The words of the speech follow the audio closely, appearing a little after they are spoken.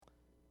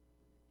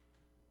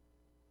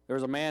There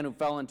was a man who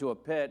fell into a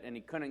pit and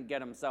he couldn't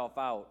get himself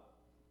out.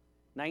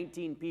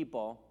 19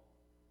 people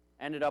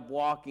ended up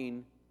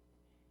walking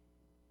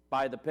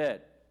by the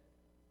pit.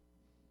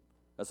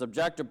 A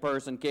subjective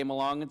person came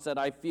along and said,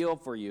 I feel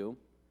for you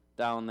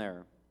down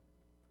there.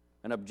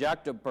 An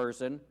objective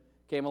person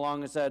came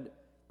along and said,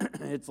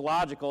 it's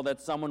logical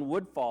that someone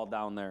would fall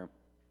down there.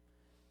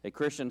 A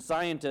Christian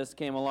Scientist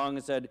came along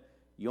and said,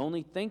 you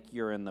only think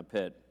you're in the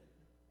pit.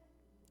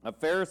 A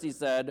Pharisee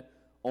said,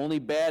 only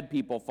bad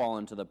people fall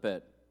into the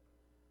pit.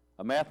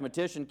 A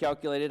mathematician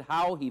calculated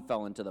how he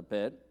fell into the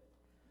pit.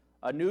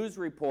 A news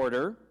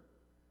reporter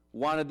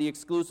wanted the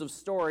exclusive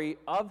story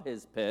of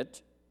his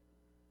pit.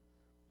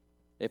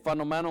 A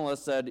fundamentalist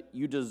said,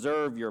 you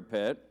deserve your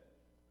pit.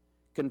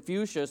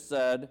 Confucius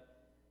said,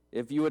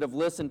 if you would have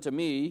listened to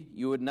me,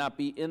 you would not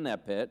be in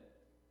that pit.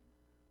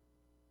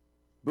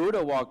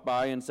 Buddha walked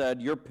by and said,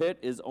 your pit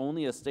is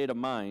only a state of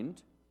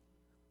mind.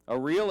 A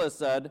realist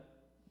said,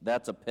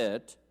 that's a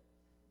pit.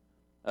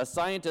 A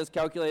scientist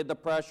calculated the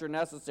pressure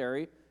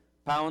necessary,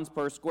 pounds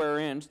per square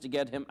inch, to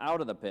get him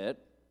out of the pit.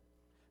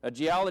 A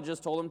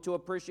geologist told him to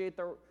appreciate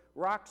the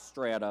rock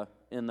strata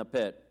in the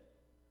pit.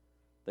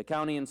 The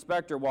county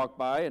inspector walked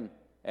by and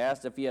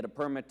asked if he had a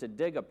permit to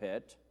dig a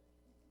pit.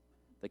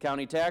 The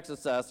county tax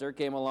assessor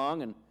came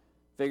along and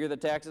figured the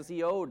taxes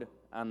he owed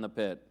on the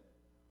pit.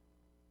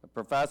 A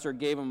professor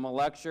gave him a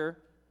lecture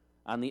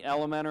on the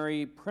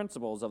elementary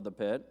principles of the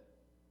pit.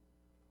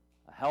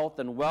 A health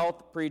and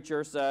wealth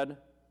preacher said,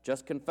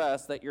 just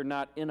confess that you're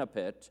not in a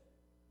pit.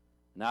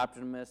 An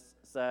optimist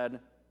said,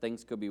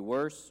 things could be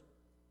worse.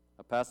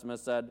 A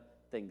pessimist said,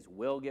 things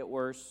will get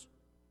worse.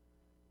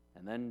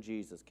 And then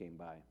Jesus came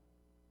by.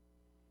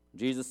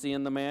 Jesus,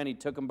 seeing the man, he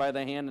took him by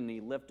the hand and he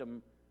lifted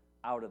him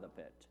out of the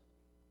pit.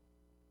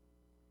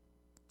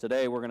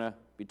 Today we're going to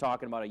be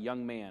talking about a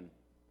young man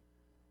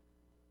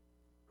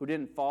who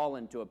didn't fall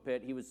into a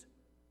pit. He was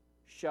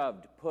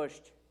shoved,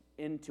 pushed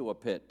into a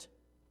pit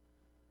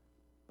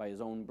by his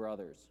own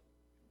brothers.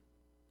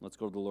 Let's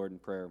go to the Lord in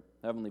prayer.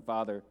 Heavenly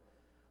Father,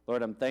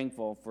 Lord, I'm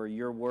thankful for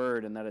your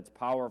word and that it's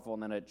powerful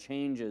and that it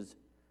changes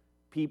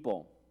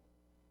people.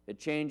 It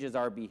changes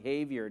our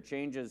behavior. It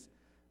changes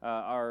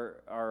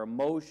our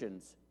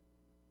emotions.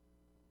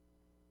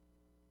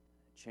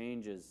 It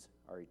changes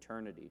our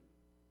eternity.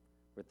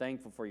 We're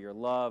thankful for your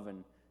love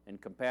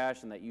and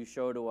compassion that you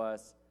show to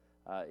us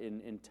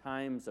in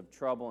times of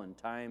trouble, in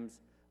times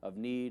of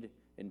need,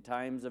 in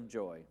times of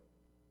joy.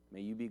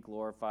 May you be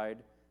glorified.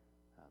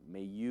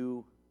 May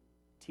you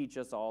teach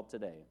us all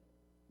today.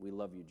 We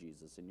love you,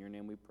 Jesus. In your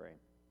name we pray.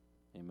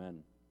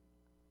 Amen.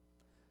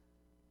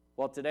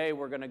 Well, today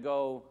we're going to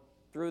go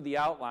through the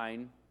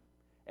outline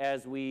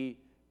as we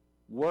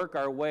work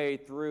our way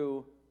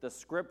through the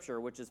scripture,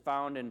 which is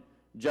found in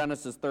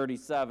Genesis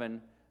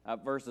 37,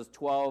 verses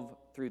 12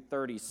 through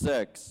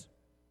 36.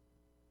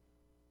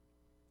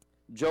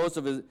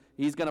 Joseph,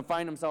 he's going to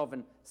find himself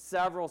in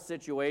several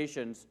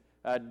situations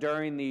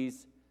during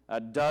these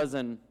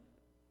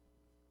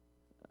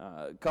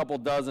couple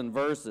dozen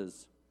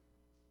verses.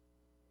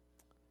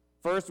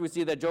 First, we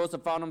see that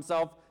Joseph found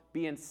himself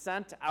being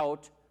sent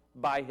out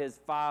by his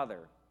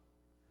father.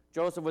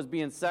 Joseph was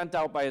being sent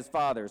out by his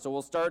father. So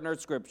we'll start in our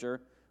scripture,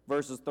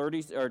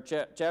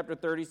 chapter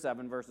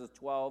 37, verses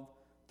 12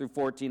 through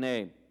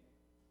 14a.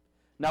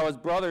 Now his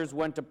brothers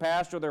went to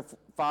pasture their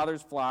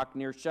father's flock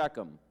near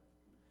Shechem.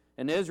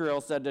 And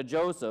Israel said to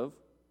Joseph,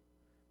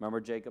 remember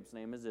Jacob's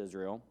name is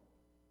Israel.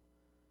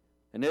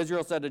 And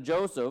Israel said to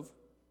Joseph,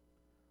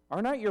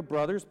 are not your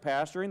brothers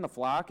pasturing the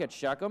flock at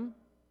Shechem?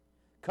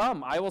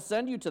 Come, I will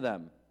send you to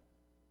them.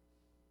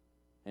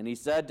 And he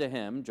said to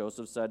him,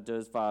 Joseph said to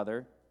his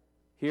father,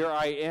 here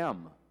I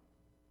am.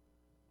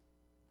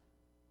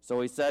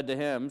 So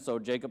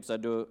Jacob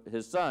said to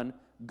his son,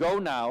 go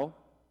now,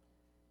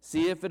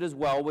 see if it is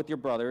well with your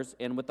brothers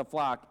and with the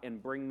flock,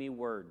 and bring me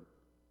word.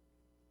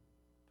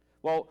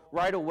 Well,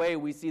 right away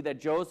we see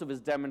that Joseph is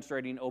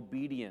demonstrating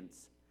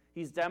obedience.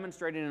 He's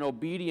demonstrating an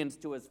obedience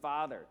to his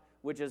father,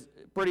 which is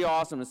pretty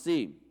awesome to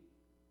see.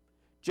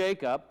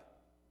 Jacob,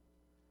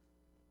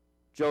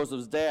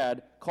 Joseph's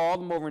dad,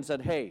 called him over and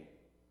said, hey,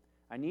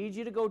 I need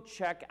you to go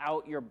check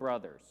out your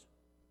brothers.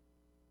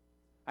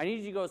 I need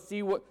you to go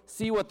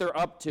see what they're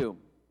up to.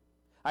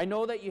 I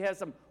know that you have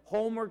some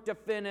homework to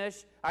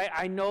finish.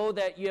 I know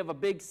that you have a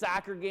big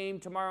soccer game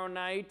tomorrow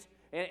night,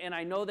 and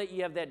I know that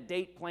you have that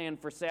date planned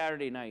for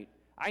Saturday night.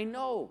 I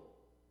know,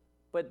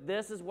 but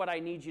this is what I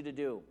need you to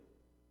do.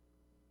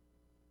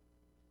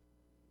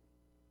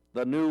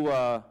 The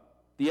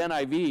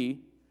NIV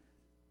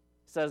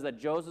says that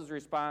Joseph's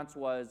response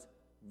was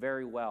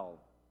very well.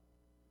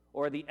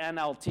 Or the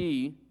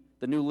NLT,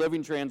 the New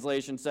Living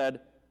Translation,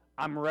 said,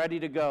 I'm ready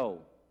to go.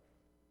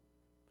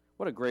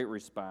 What a great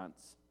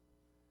response.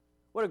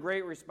 What a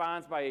great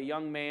response by a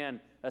young man,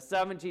 a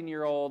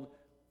 17-year-old,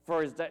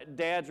 for his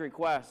dad's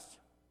request.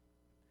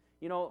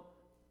 You know,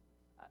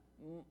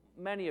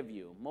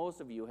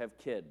 most of you have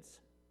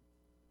kids.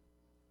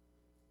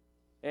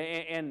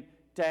 And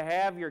to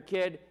have your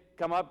kid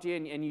come up to you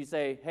and you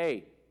say,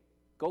 hey,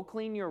 go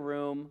clean your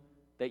room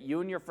that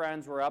you and your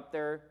friends were up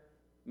there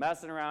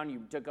messing around.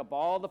 You took up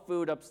all the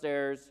food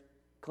upstairs,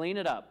 clean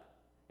it up.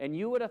 And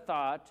you would have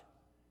thought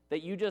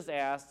that you just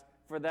asked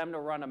for them to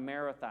run a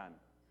marathon.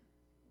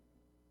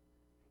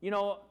 You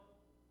know,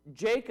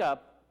 Jacob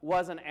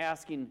wasn't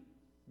asking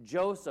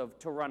Joseph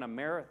to run a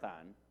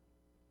marathon,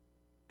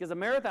 because a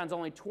marathon's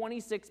only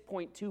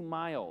 26.2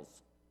 miles.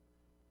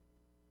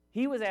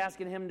 He was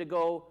asking him to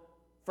go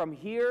from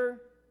here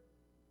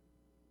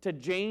to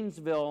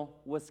Janesville,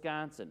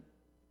 Wisconsin.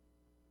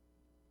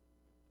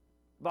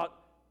 About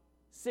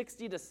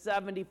 60 to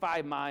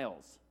 75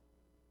 miles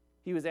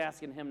he was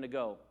asking him to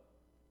go.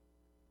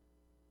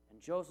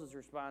 And Joseph's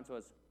response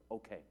was,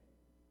 okay,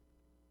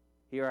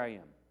 here I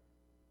am.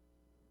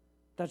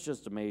 That's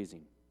just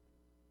amazing.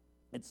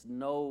 It's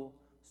no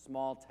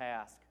small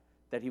task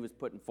that he was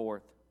putting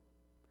forth.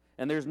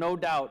 And there's no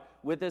doubt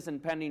with this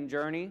impending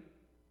journey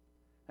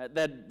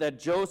that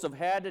Joseph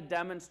had to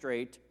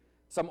demonstrate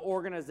some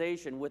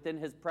organization within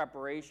his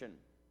preparation.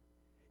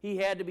 He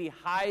had to be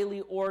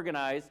highly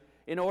organized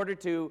in order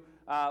to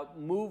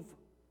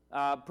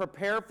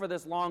prepare for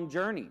this long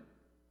journey.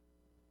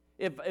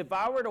 If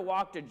I were to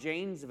walk to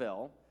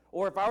Janesville,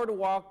 or if I were to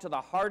walk to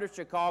the heart of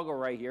Chicago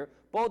right here,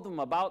 both of them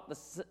about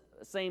the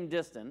same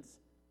distance,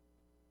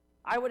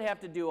 I would have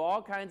to do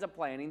all kinds of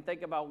planning,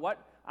 think about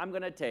what I'm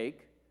going to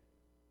take,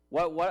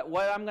 what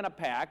I'm going to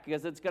pack,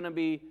 because it's going to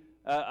be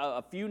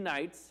a few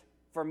nights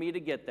for me to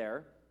get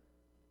there.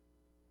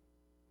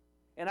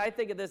 And I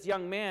think of this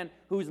young man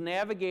who's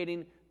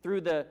navigating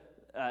through the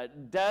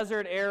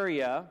desert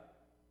area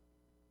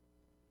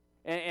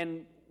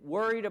and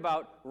worried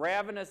about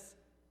ravenous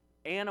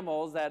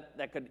animals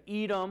that could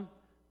eat them.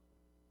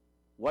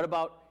 What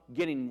about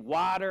getting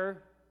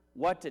water,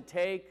 what to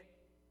take,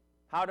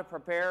 how to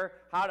prepare,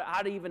 how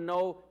to even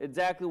know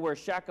exactly where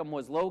Shechem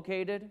was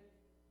located?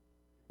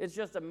 It's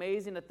just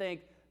amazing to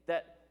think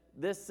that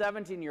this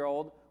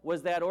 17-year-old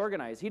was that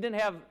organized. He didn't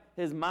have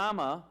his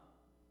mama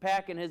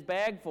packing his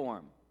bag for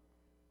him.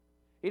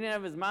 He didn't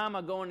have his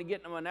mama going to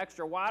get him an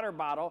extra water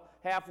bottle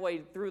halfway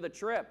through the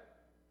trip,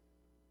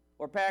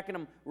 or packing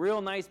him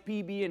real nice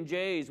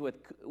PB&Js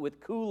with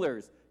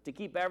coolers to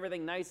keep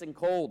everything nice and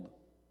cold.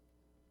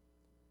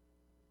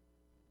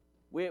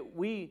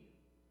 We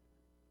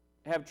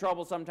have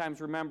trouble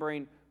sometimes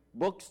remembering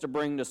books to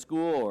bring to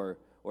school,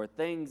 or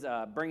things,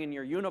 bringing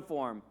your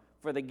uniform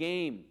for the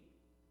game.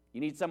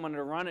 You need someone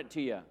to run it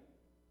to you.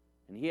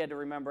 And he had to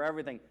remember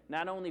everything,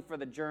 not only for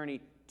the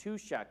journey to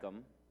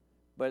Shechem,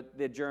 but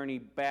the journey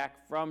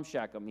back from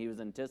Shechem he was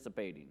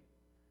anticipating.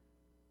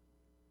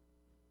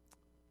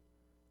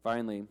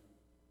 Finally,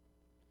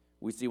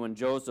 we see when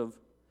Joseph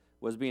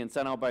was being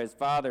sent out by his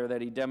father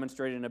that he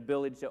demonstrated an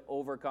ability to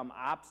overcome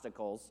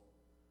obstacles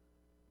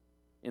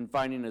in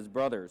finding his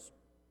brothers.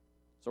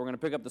 So we're going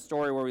to pick up the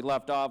story where we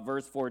left off,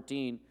 verse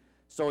 14.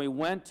 So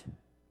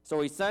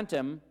he sent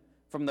him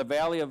from the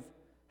valley of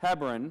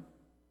Hebron,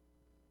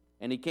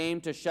 and he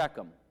came to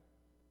Shechem.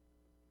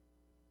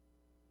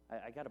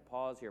 I got to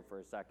pause here for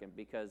a second,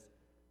 because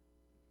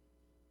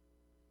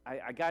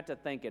I got to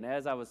thinking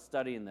as I was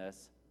studying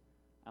this,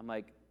 I'm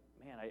like,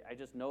 man, I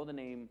just know the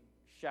name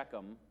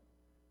Shechem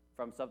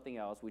from something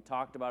else. We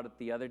talked about it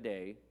the other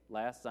day,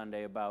 last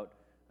Sunday, about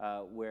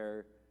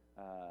where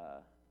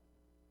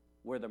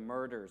the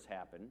murders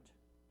happened.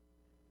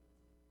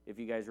 If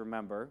you guys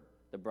remember,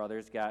 the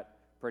brothers got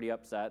pretty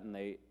upset and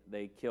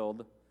they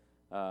killed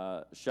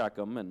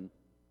Shechem,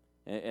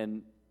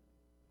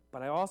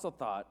 but I also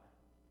thought,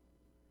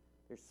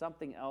 there's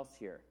something else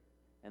here.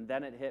 And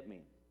then it hit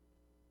me.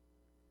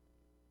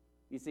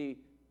 You see,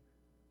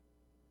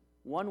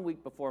 1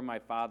 week before my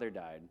father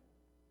died,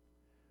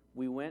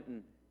 we went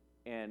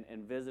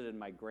and visited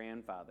my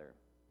grandfather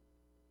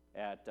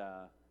at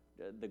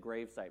the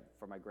gravesite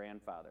for my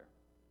grandfather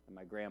and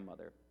my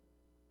grandmother.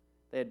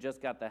 They had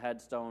just got the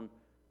headstone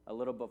a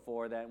little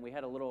before that, and we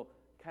had a little,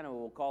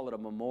 we'll call it a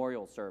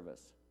memorial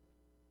service.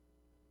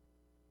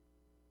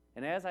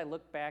 And as I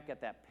look back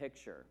at that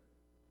picture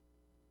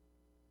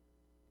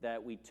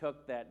that we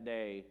took that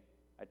day,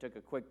 I took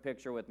a quick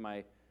picture with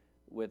my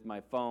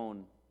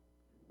phone.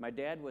 My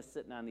dad was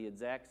sitting on the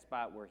exact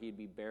spot where he'd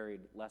be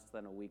buried less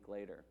than a week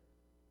later.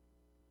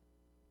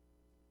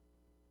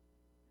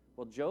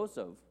 Well,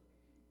 Joseph,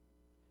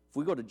 if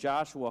we go to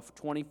Joshua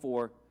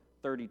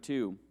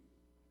 24:32,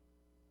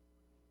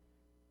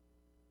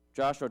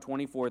 Joshua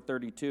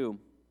 24:32,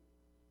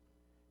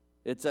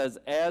 it says,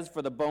 "As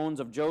for the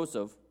bones of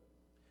Joseph,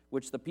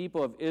 which the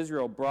people of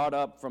Israel brought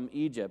up from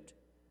Egypt,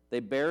 they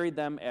buried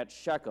them at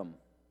Shechem,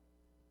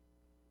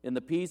 in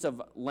the piece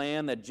of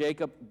land that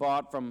Jacob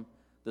bought from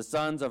the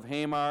sons of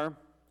Hamor,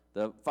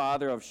 the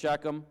father of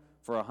Shechem,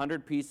 for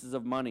 100 pieces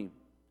of money.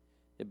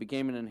 It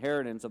became an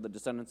inheritance of the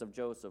descendants of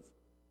Joseph."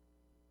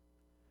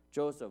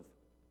 Joseph,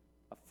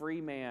 a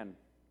free man,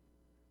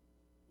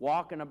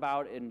 walking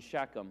about in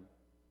Shechem.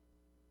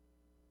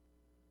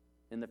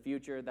 In the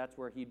future, that's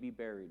where he'd be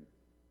buried.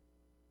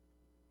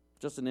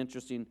 Just an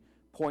interesting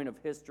point of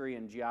history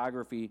and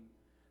geography,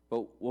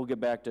 but we'll get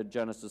back to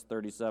Genesis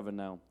 37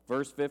 now.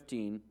 Verse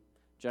 15,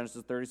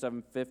 Genesis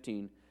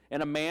 37:15.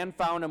 "And a man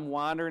found him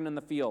wandering in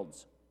the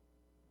fields.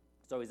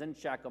 So he's in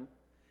Shechem.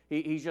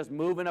 He's just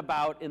moving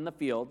about in the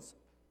fields.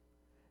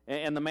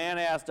 And the man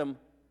asked him,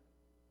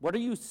 "What are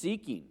you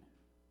seeking?"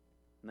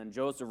 And then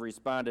Joseph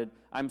responded,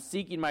 "I'm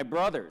seeking my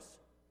brothers.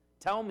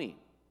 Tell me,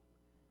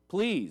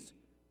 please,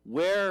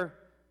 where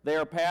they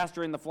are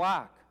pasturing the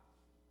flock."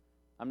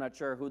 I'm not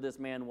sure who this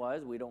man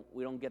was. We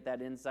don't get that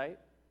insight.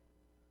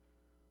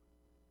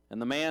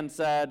 And the man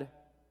said,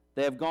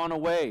 "They have gone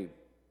away,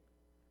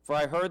 for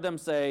I heard them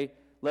say,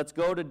 'Let's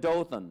go to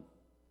Dothan.'"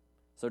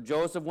 So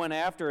Joseph went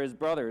after his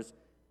brothers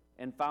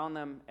and found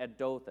them at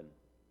Dothan.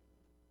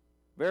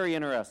 Very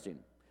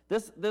interesting.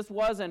 This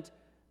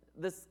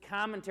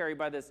commentary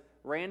by this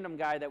random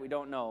guy that we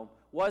don't know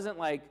wasn't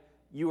like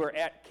you were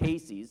at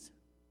Casey's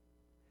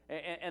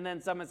and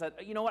then someone said,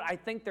 "You know what, I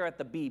think they're at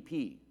the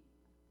BP."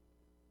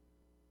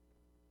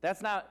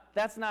 That's not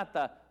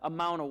the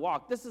amount of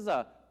walk. This is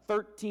a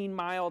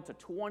 13-mile to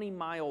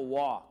 20-mile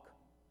walk.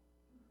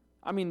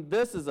 I mean,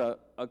 this is a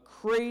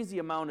crazy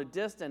amount of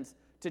distance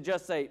to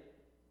just say,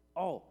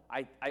 "Oh,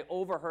 I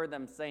overheard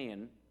them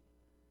saying,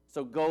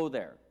 so go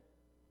there."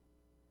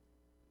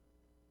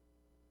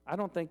 I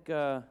don't think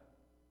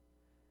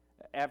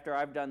after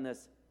I've done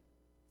this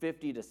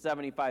 50 to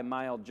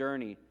 75-mile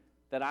journey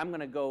that I'm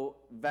going to go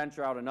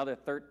venture out another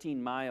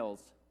 13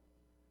 miles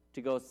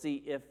to go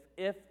see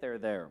if they're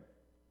there.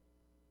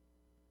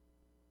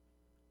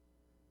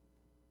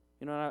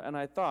 You know, and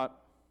I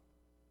thought,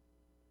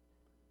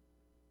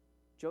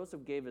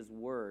 Joseph gave his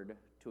word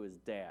to his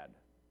dad.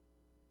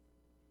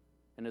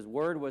 And his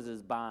word was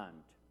his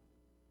bond.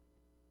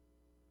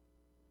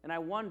 And I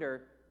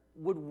wonder,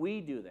 would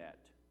we do that?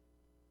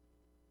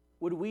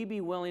 Would we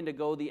be willing to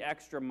go the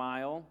extra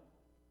mile?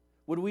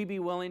 Would we be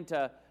willing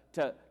to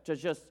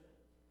just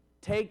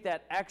take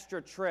that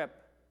extra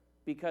trip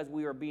because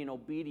we were being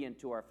obedient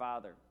to our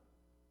Father?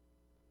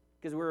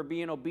 Because we were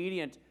being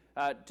obedient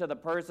to the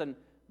person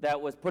that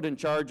was put in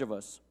charge of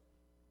us.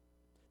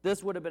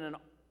 This would have been an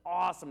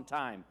awesome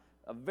time,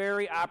 a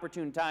very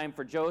opportune time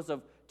for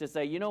Joseph to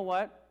say, "You know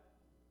what?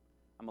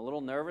 I'm a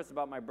little nervous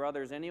about my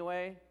brothers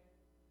anyway.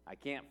 I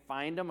can't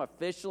find them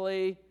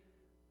officially.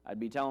 I'd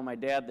be telling my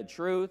dad the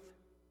truth.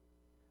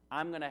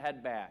 I'm going to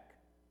head back.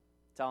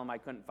 Tell him I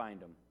couldn't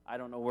find them. I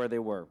don't know where they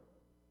were."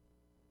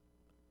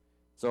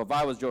 So if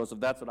I was Joseph,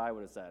 that's what I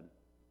would have said.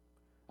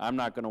 I'm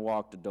not going to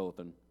walk to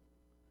Dothan.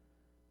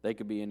 They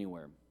could be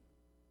anywhere.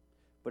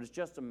 But it's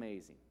just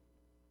amazing.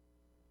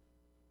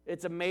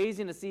 It's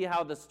amazing to see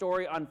how the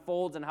story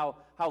unfolds and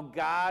how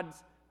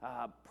God's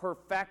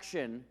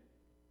perfection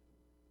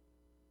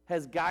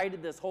has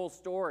guided this whole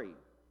story.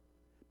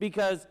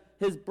 Because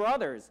his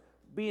brothers,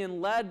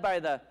 being led by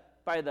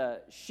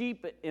the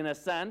sheep in a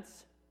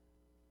sense,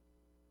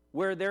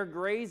 where they're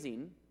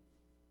grazing,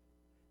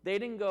 they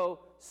didn't go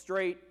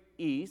straight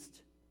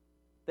east.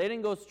 They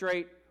didn't go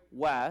straight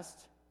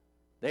west.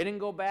 They didn't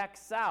go back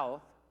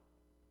south.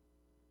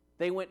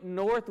 They went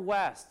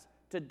northwest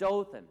to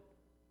Dothan,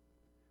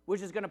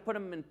 which is going to put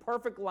them in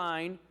perfect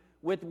line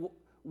with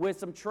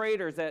some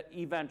traders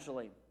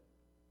eventually.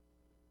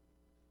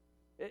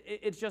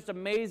 It's just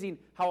amazing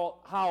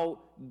how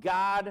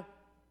God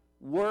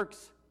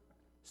works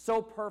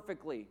so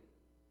perfectly,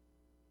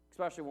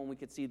 especially when we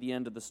could see the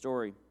end of the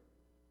story.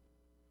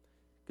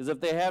 Because if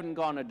they hadn't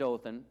gone to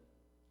Dothan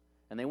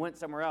and they went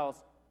somewhere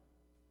else,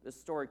 this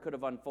story could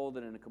have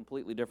unfolded in a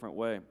completely different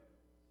way.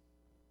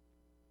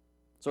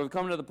 So we've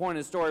come to the point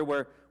in the story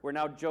where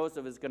now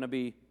Joseph is going to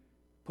be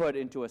put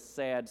into a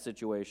sad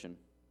situation.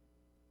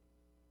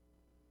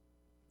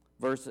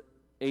 Verse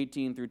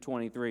 18 through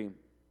 23.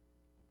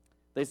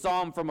 They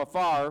saw him from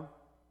afar,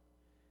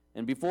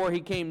 and before he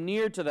came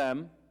near to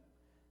them,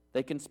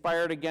 they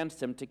conspired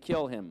against him to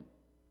kill him.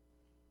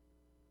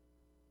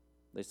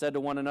 They said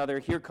to one another,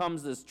 "Here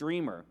comes this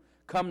dreamer.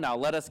 Come now,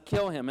 let us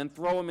kill him and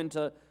throw him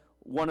into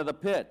one of the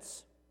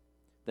pits.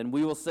 Then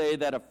we will say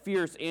that a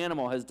fierce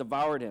animal has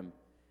devoured him,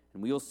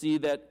 and we will see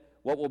that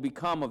what will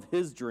become of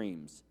his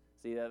dreams."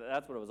 See,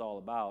 that's what it was all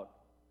about.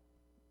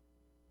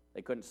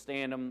 They couldn't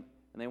stand him,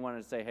 and they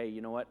wanted to say, "Hey, you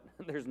know what?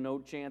 There's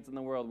no chance in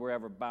the world we're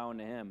ever bound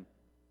to him.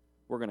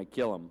 We're going to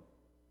kill him."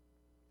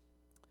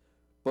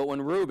 But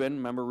when Reuben,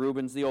 remember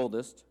Reuben's the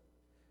oldest,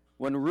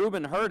 when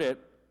Reuben heard it,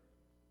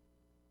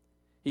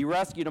 he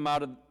rescued him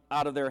out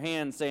of their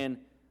hands,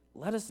 saying,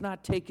 "Let us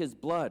not take his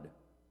blood."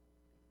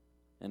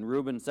 And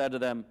Reuben said to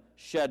them,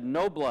 "Shed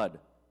no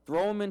blood.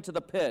 Throw him into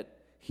the pit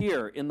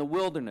here in the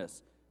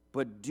wilderness,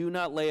 but do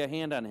not lay a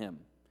hand on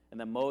him." And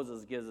then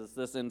Moses gives us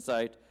this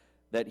insight,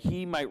 that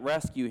he might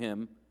rescue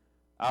him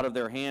out of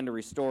their hand to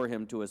restore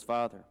him to his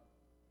father.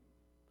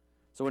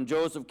 So when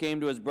Joseph came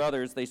to his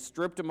brothers, they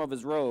stripped him of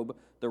his robe,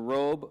 the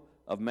robe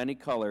of many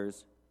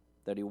colors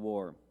that he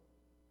wore.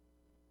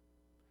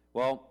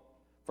 Well,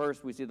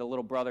 first we see the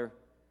little brother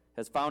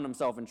has found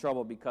himself in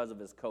trouble because of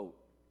his coat.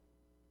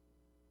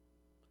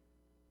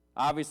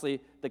 Obviously,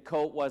 the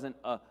coat wasn't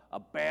a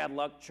bad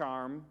luck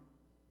charm.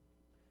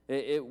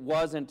 It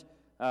wasn't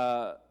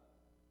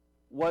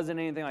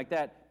anything like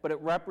that, but it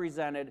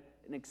represented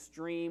an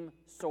extreme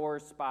sore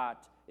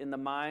spot in the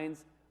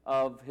minds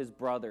of his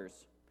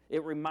brothers.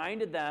 It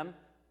reminded them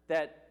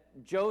that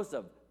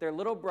Joseph, their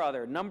little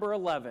brother, number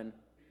 11,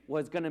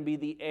 was going to be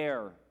the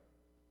heir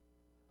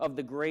of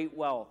the great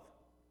wealth.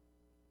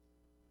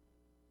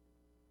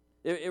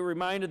 It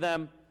reminded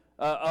them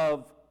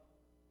of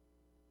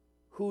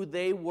who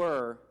they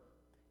were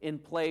in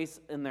place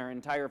in their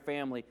entire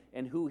family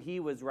and who he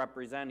was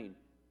representing.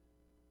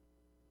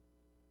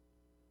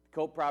 The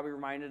coat probably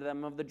reminded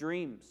them of the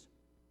dreams.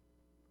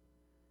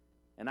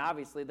 And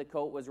obviously the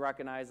coat was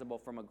recognizable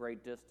from a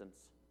great distance,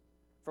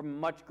 from a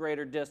much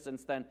greater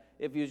distance than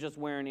if he was just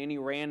wearing any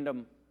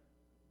random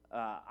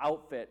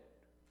outfit.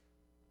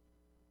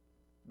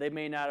 They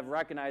may not have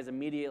recognized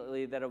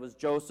immediately that it was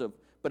Joseph,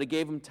 but it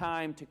gave him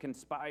time to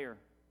conspire.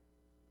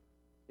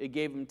 It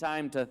gave him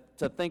time to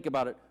think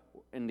about it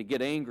and to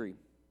get angry.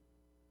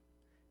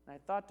 And I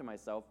thought to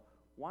myself,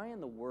 why in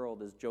the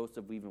world is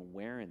Joseph even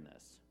wearing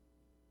this?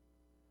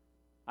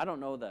 I don't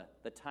know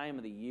the time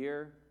of the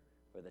year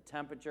or the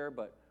temperature,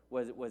 but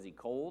was he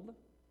cold?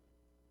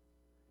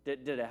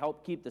 Did it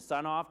help keep the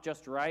sun off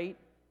just right?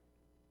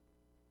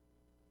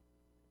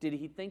 Did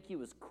he think he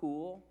was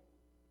cool?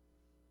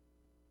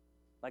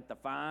 Like the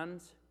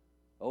Fonz?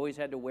 Always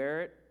had to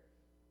wear it?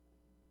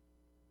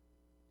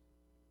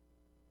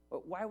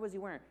 But why was he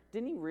wearing it?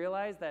 Didn't he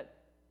realize that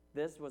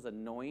this was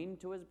annoying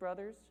to his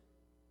brothers?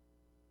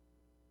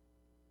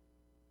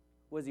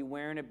 Was he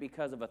wearing it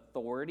because of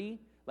authority?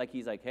 Like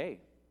he's like, hey,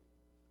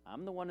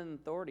 I'm the one in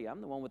authority. I'm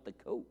the one with the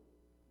coat.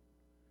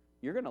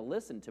 You're going to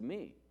listen to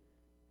me.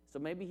 So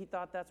maybe he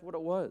thought that's what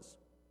it was.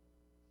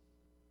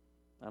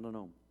 I don't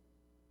know.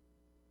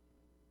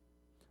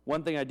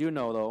 One thing I do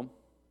know, though,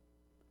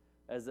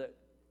 is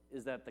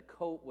that the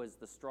coat was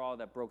the straw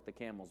that broke the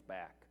camel's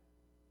back.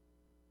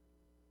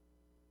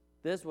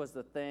 This was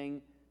the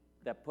thing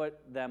that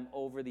put them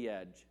over the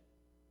edge.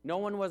 No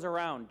one was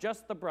around,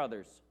 just the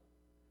brothers.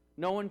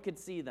 No one could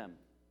see them.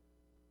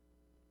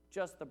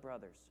 Just the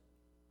brothers.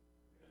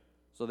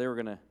 So they were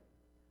going to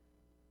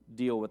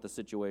deal with the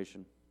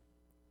situation.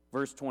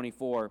 Verse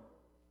 24.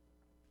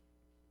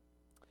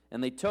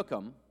 And they took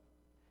him,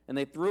 and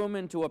they threw him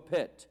into a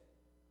pit.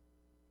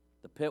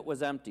 The pit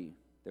was empty.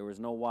 There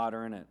was no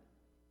water in it.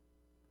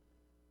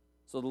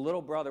 So the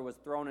little brother was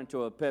thrown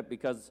into a pit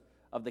because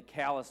of the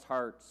calloused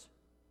hearts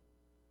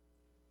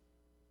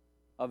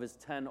of his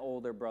 10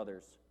 older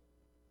brothers.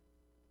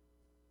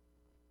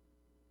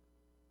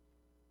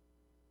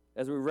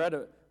 As we read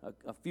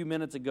a few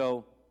minutes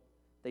ago,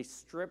 they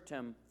stripped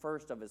him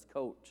first of his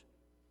coat.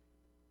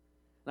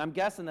 And I'm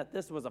guessing that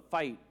this was a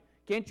fight.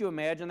 Can't you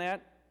imagine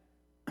that?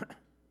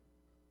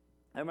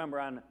 I remember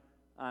on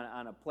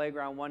a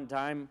playground one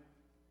time,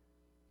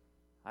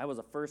 I was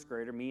a first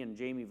grader, me and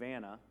Jamie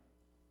Vanna,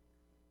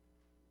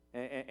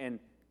 and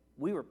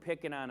we were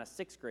picking on a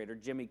sixth grader,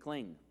 Jimmy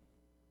Kling.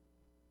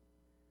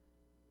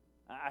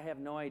 I have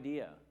no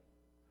idea.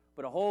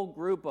 But a whole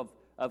group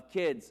of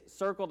kids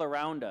circled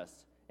around us,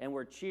 and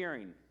were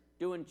cheering,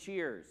 doing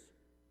cheers,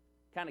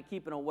 kind of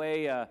keeping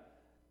away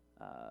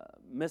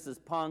Mrs.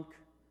 Punk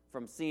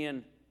from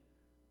seeing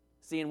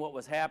what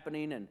was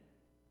happening.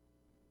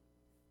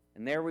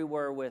 And there we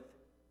were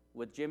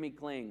with Jimmy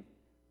Kling,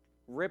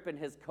 ripping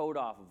his coat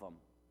off of him.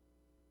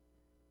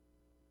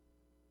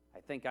 I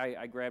think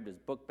I grabbed his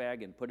book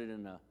bag and put it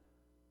in a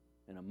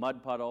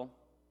mud puddle.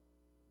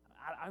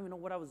 I don't even know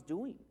what I was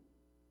doing.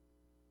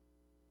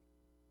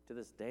 To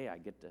this day, I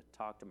get to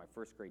talk to my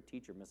first grade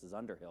teacher, Mrs.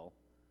 Underhill,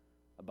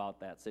 about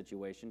that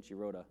situation. She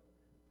wrote a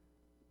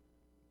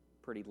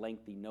pretty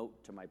lengthy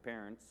note to my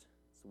parents.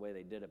 It's the way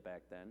they did it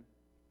back then.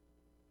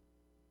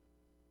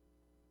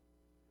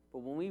 But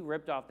when we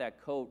ripped off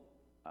that coat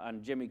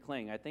on Jimmy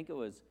Kling, I think it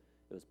was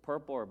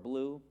purple or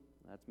blue.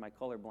 That's my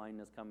color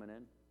blindness coming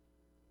in.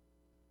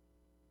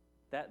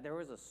 That there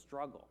was a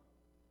struggle.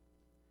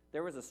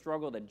 There was a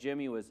struggle that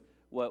Jimmy was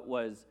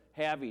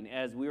having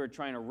as we were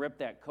trying to rip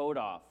that coat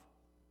off.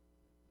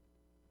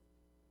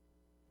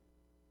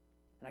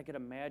 And I could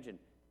imagine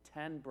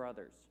 10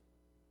 brothers.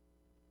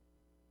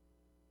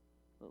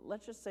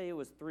 Let's just say it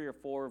was 3 or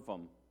 4 of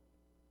them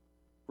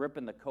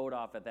ripping the coat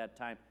off at that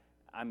time.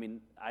 I mean,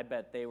 I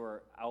bet they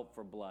were out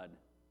for blood.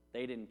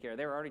 They didn't care.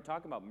 They were already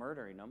talking about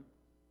murdering them.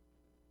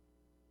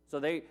 So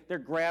they're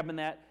grabbing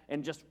that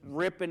and just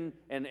ripping,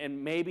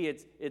 and maybe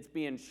it's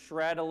being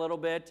shred a little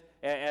bit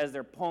as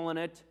they're pulling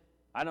it.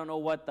 I don't know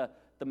what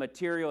the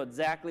material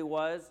exactly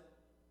was,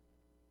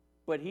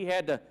 but he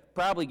had to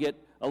probably get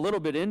a little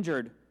bit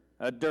injured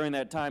during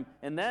that time.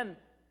 And then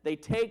they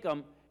take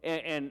him,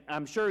 and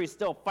I'm sure he's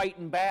still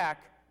fighting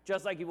back,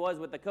 just like he was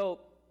with the coat,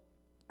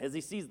 as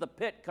he sees the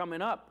pit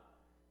coming up,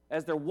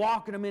 as they're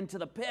walking him into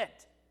the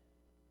pit.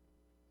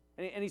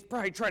 And he's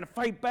probably trying to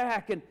fight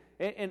back, and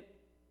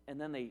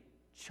then they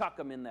chuck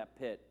him in that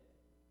pit.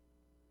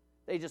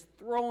 They just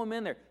throw him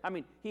in there. I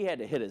mean, he had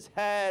to hit his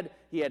head.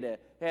 He had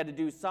to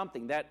do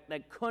something.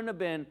 That couldn't have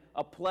been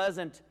a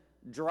pleasant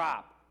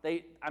drop.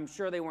 I'm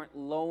sure they weren't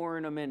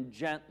lowering him in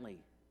gently.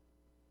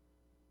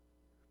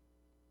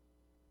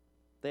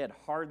 They had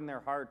hardened their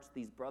hearts,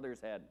 these brothers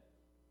had.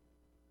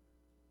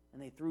 And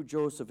they threw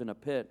Joseph in a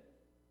pit.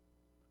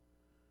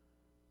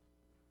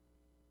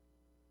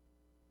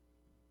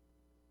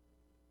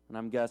 And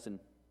I'm guessing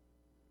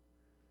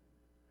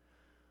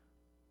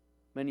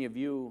many of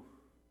you,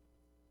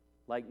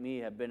 like me,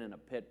 have been in a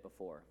pit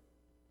before.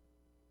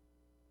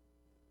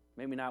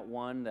 Maybe not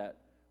one that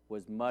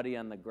was muddy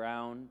on the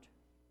ground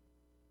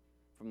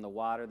from the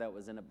water that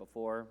was in it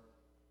before.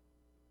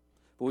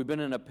 But we've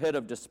been in a pit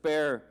of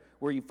despair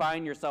where you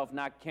find yourself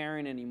not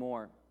caring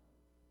anymore.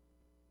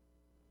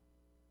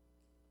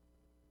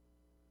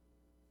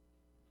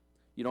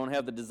 You don't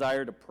have the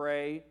desire to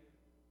pray.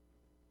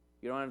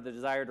 You don't have the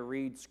desire to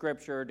read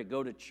Scripture, to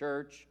go to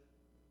church.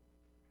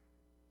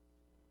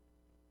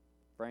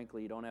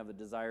 Frankly, you don't have the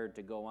desire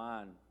to go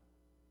on.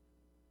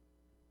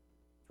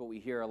 It's what we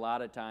hear a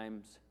lot of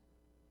times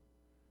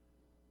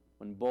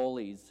when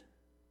bullies,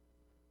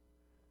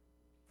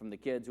 from the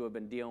kids who have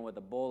been dealing with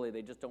a bully,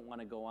 they just don't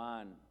want to go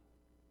on.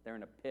 They're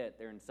in a pit.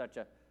 They're in such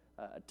a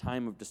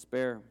time of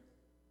despair.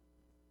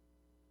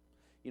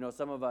 You know,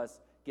 some of us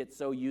get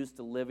so used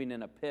to living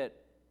in a pit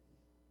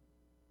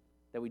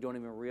that we don't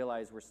even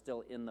realize we're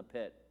still in the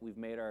pit. We've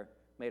made our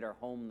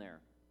home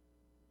there.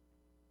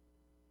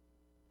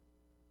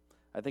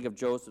 I think of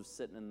Joseph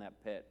sitting in that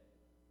pit,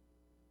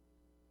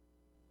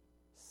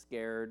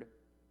 scared,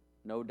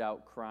 no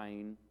doubt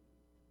crying,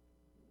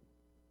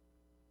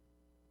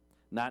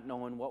 not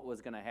knowing what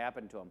was going to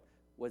happen to him.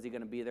 Was he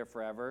going to be there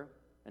forever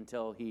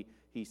until he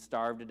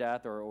starved to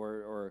death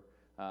or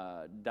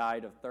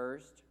died of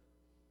thirst?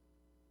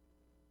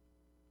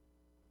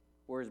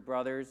 Were his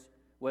brothers,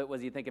 what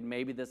was he thinking,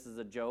 maybe this is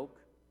a joke?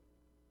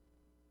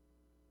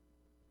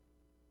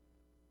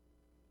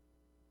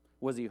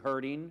 Was he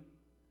hurting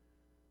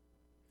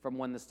from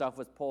when the stuff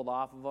was pulled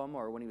off of him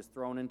or when he was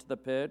thrown into the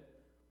pit?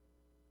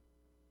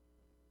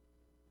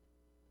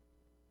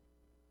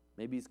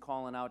 Maybe he's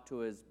calling out to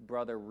his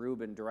brother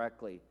Reuben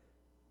directly.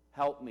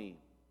 Help me.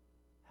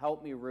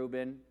 Help me,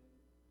 Reuben.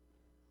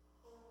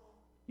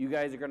 You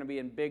guys are going to be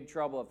in big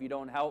trouble if you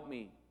don't help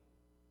me.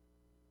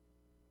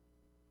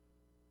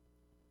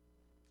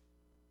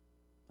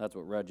 That's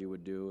what Reggie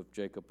would do if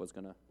Jacob was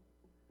going to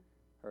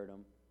hurt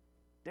him.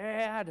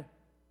 Dad!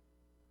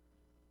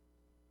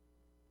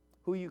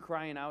 Who are you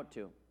crying out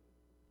to?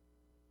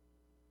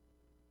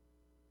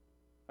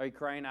 Are you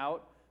crying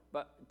out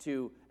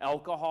to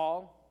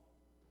alcohol?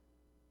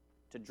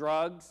 To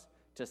drugs,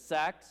 to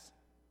sex,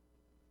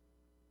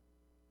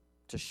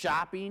 to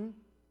shopping?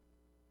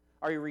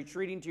 Are you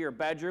retreating to your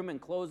bedroom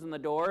and closing the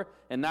door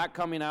and not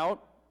coming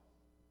out?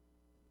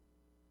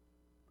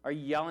 Are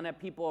you yelling at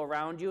people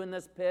around you in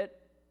this pit?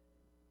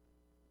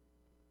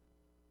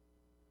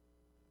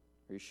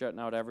 Are you shutting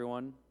out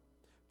everyone?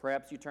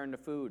 Perhaps you turn to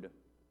food and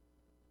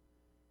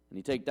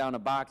you take down a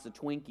box of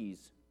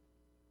Twinkies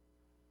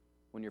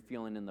when you're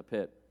feeling in the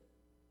pit.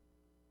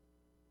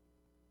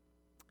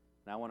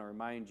 And I want to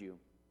remind you,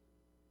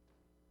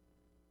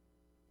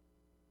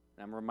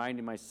 and I'm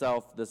reminding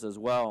myself this as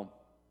well,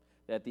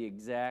 that the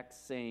exact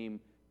same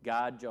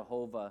God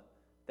Jehovah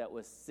that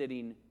was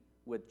sitting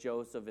with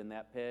Joseph in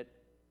that pit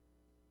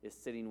is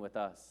sitting with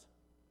us.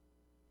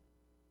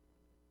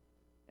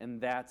 And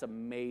that's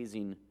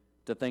amazing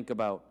to think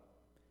about.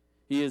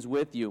 He is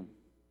with you.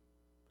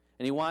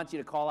 And he wants you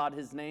to call out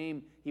his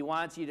name. He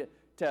wants you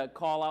to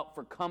call out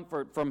for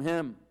comfort from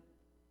him.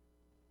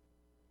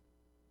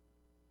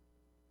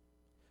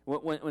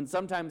 When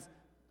sometimes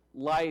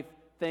life,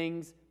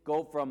 things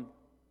go from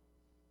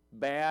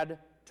bad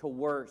to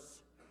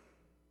worse.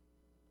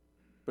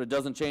 But it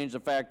doesn't change the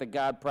fact that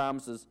God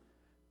promises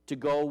to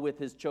go with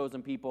his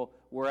chosen people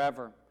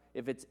wherever.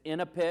 If it's in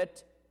a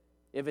pit,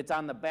 if it's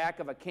on the back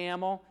of a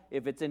camel,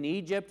 if it's in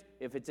Egypt,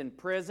 if it's in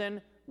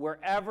prison,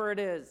 wherever it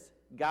is,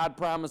 God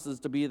promises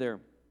to be there.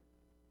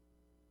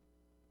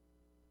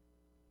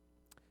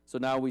 So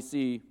now we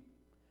see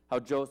how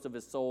Joseph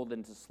is sold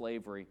into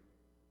slavery.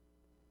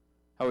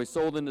 How he's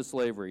sold into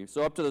slavery.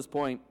 So up to this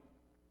point,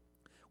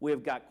 we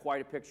have got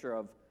quite a picture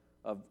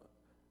of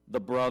the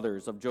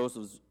brothers, of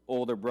Joseph's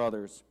older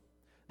brothers.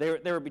 They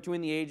were between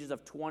the ages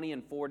of 20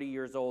 and 40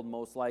 years old,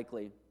 most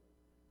likely.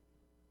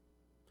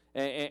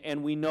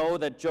 And we know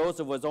that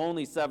Joseph was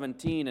only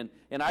 17,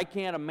 and I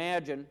can't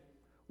imagine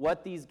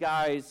what these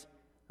guys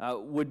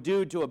would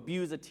do to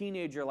abuse a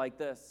teenager like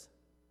this.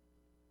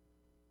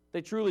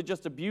 They truly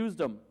just abused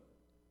him.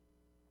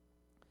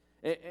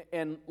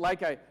 And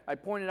like I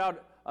pointed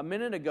out a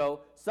minute ago,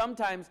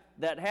 sometimes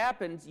that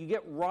happens. You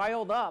get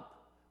riled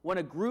up when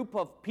a group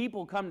of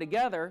people come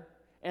together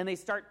and they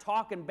start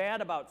talking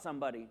bad about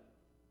somebody.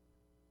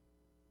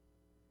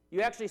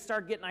 You actually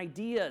start getting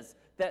ideas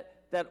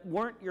that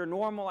weren't your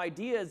normal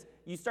ideas.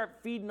 You start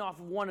feeding off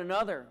of one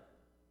another.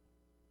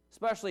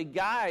 Especially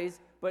guys,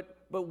 but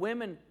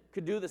women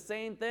could do the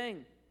same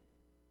thing.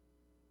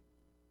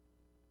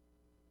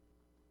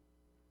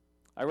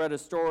 I read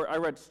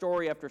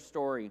story after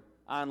story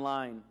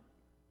online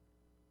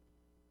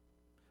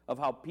of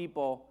how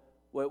people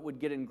would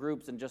get in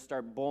groups and just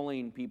start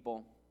bullying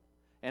people,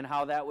 and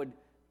how that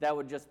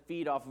would just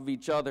feed off of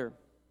each other.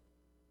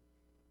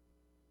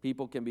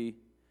 People can be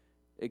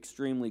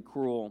extremely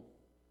cruel.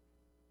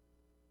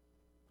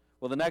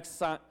 Well, the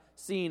next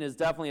scene is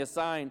definitely a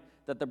sign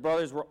that the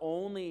brothers were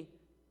only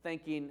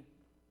thinking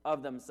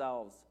of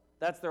themselves.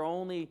 That's their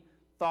only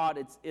thought.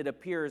 It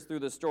appears through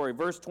the story.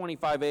 Verse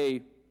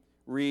 25a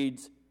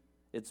reads,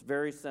 it's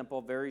very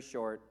simple, very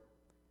short.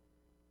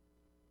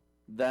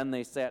 Then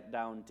they sat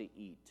down to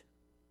eat.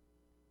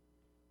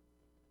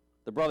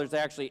 The brothers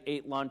actually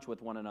ate lunch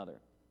with one another.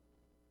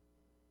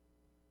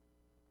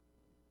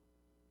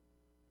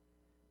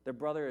 Their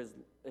brother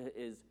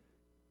is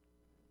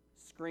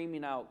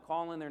screaming out,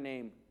 calling their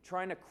name,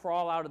 trying to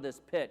crawl out of this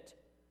pit.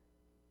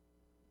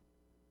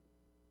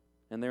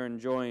 And they're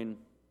enjoying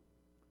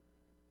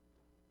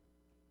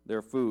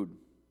their food.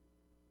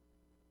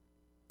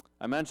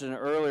 I mentioned it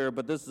earlier,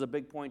 but this is a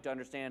big point to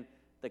understand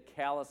the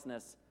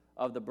callousness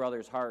of the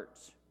brothers'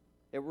 hearts.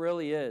 It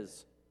really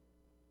is.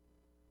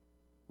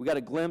 We got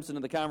a glimpse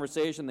into the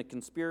conversation, the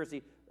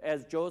conspiracy.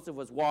 As Joseph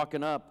was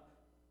walking up,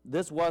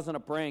 this wasn't a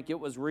prank, it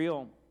was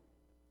real.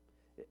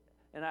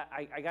 And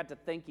I got to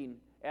thinking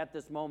at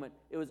this moment,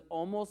 it was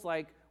almost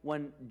like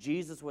when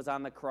Jesus was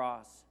on the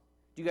cross.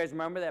 Do you guys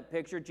remember that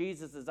picture?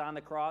 Jesus is on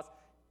the cross.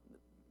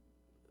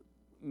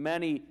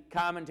 Many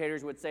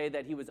commentators would say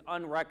that he was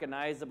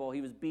unrecognizable.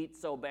 He was beat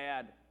so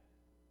bad.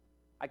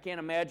 I can't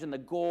imagine the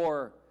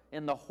gore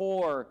and the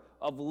horror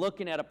of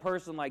looking at a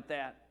person like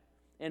that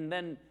and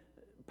then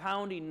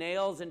pounding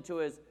nails into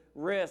his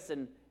wrists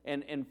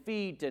and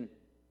feet. And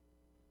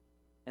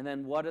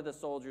then what are the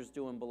soldiers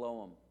doing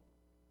below him?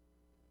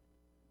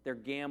 They're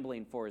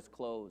gambling for his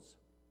clothes.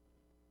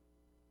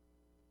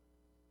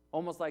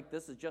 Almost like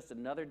this is just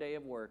another day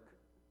of work.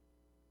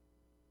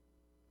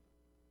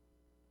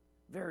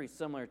 Very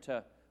similar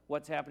to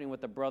what's happening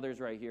with the brothers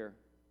right here.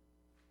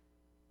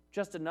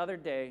 Just another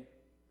day.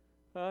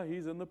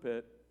 He's in the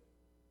pit.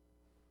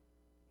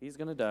 He's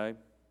going to die.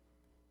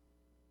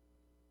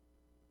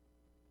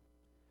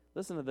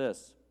 Listen to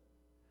this.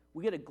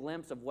 We get a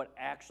glimpse of what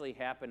actually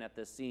happened at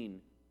this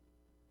scene.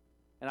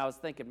 And I was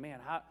thinking, man,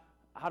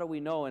 how do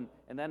we know? And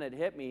then it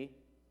hit me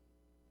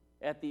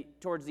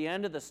towards the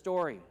end of the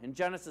story in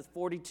Genesis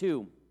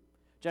 42.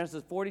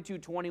 Genesis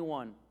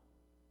 42:21.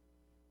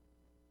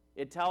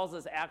 It tells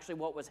us actually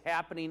what was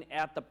happening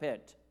at the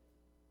pit.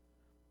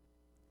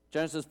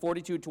 Genesis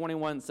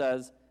 42:21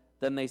 says,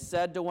 "Then they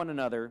said to one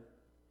another,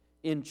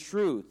 'In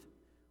truth,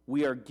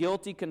 we are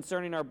guilty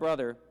concerning our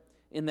brother,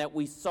 in that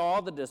we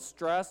saw the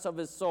distress of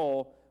his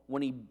soul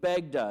when he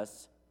begged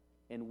us,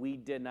 and we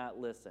did not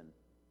listen.'"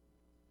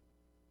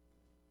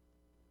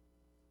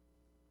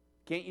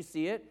 Can't you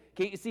see it?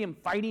 Can't you see him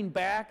fighting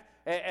back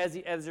as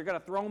they're going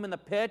to throw him in the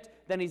pit?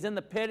 Then he's in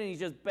the pit and he's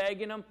just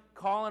begging them,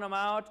 calling them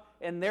out,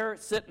 and they're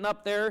sitting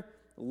up there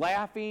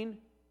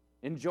laughing,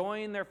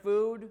 enjoying their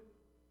food.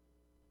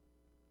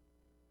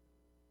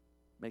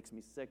 Makes me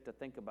sick to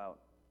think about.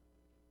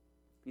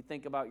 If you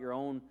think about your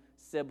own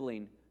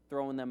sibling,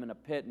 throwing them in a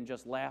pit and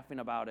just laughing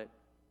about it,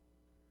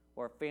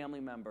 or a family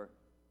member.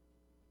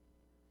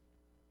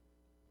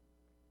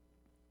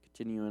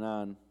 Continuing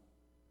on,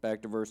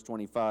 back to verse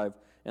 25.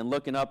 "And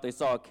looking up, they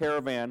saw a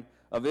caravan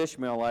of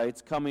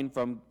Ishmaelites coming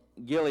from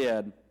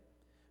Gilead,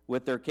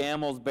 with their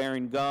camels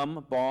bearing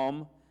gum,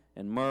 balm,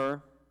 and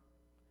myrrh,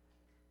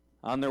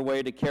 on their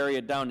way to carry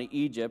it down to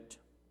Egypt.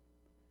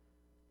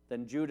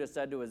 Then Judah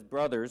said to his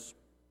brothers,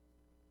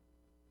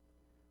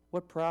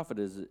 'What profit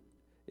is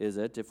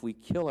it if we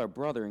kill our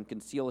brother and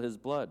conceal his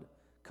blood?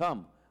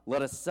 Come,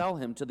 let us sell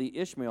him to the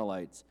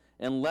Ishmaelites,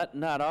 and let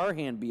not our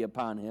hand be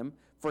upon him,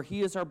 for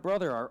he is our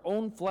brother, our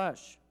own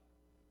flesh.'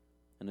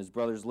 And his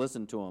brothers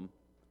listened to him.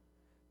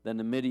 Then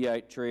the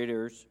Midianite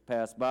traders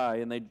passed by,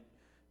 and they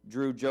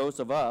drew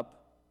Joseph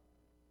up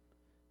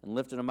and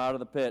lifted him out of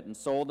the pit and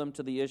sold him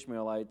to the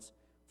Ishmaelites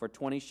for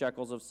 20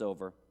 shekels of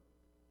silver.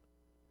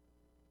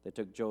 They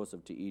took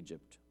Joseph to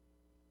Egypt."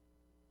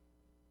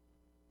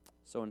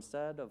 So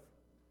instead of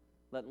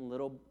letting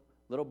little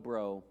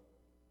bro,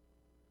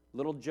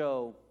 little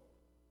Joe,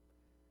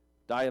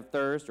 die of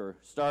thirst or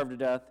starve to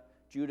death,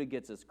 Judah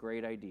gets this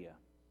great idea.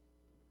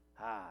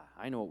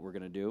 I know what we're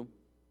going to do.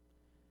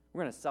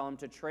 We're going to sell him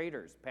to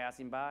traders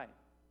passing by.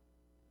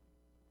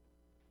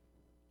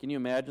 Can you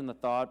imagine the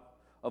thought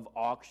of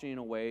auctioning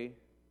away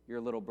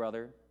your little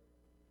brother?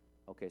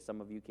 Okay,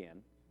 some of you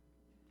can.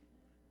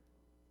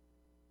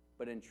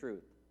 But in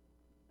truth,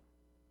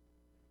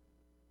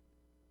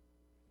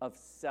 of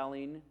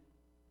selling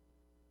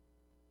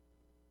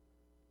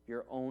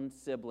your own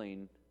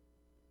sibling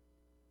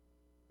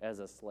as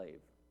a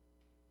slave.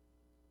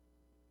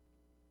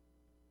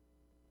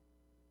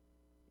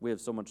 We have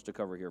so much to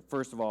cover here.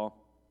 First of all,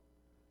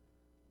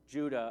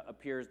 Judah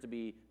appears to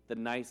be the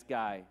nice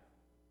guy,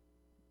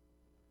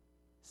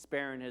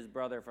 sparing his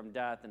brother from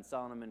death and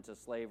selling him into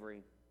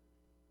slavery.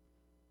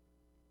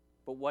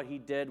 But what he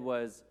did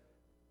was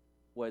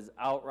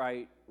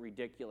outright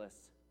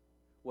ridiculous,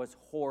 was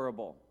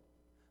horrible.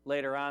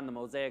 Later on, the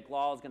Mosaic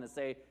Law is going to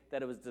say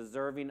that it was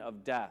deserving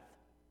of death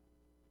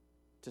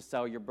to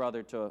sell your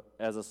brother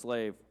as a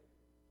slave.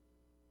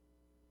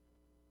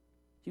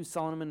 He was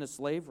selling him into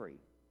slavery.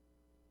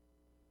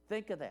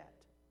 Think of that.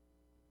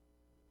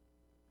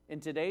 In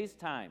today's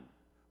time,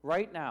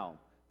 right now,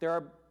 there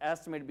are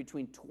estimated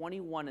between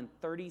 21 and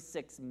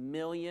 36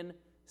 million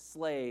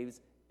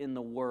slaves in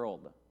the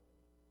world.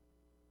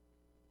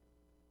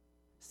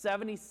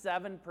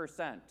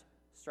 77%,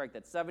 strike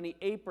that,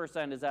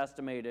 78% is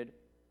estimated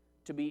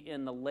to be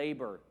in the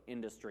labor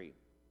industry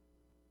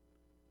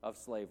of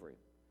slavery.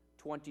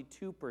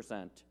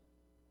 22%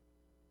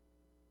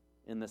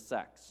 in the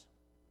sex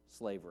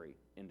slavery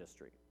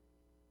industry.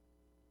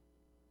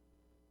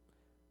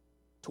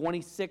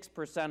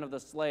 26% of the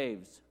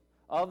slaves,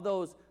 of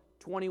those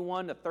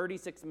 21 to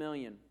 36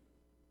 million,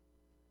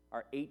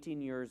 are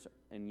 18 years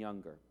and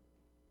younger.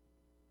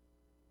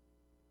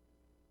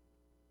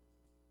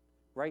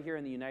 Right here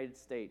in the United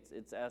States,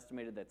 it's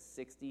estimated that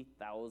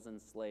 60,000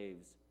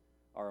 slaves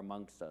are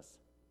amongst us.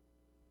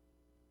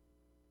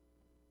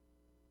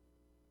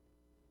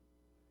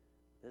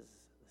 This is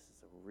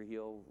a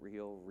real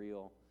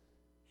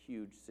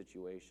huge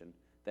situation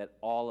that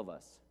all of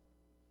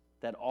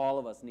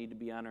us need to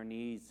be on our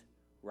knees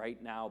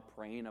right now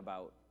praying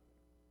about.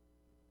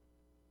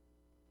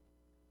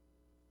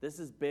 This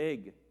is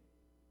big.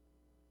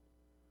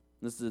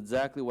 This is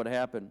exactly what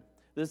happened.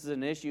 This is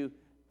an issue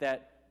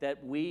that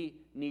we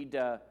need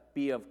to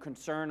be of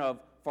concern of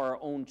for our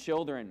own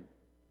children.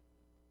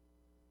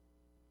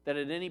 That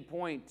at any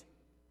point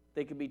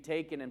they could be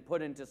taken and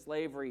put into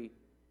slavery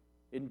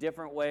in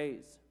different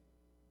ways.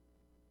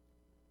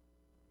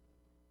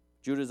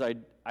 Judah's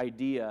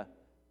idea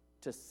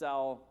to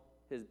sell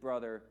his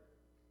brother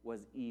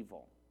was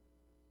evil.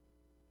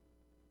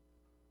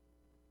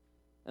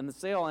 And the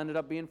sale ended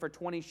up being for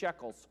 20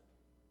 shekels.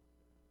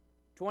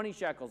 20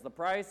 shekels, the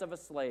price of a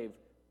slave,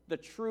 the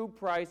true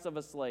price of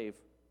a slave.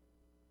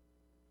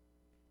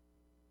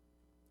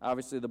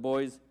 Obviously, the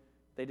boys,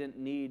 they didn't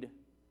need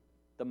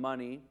the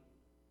money.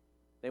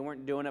 They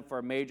weren't doing it for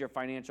a major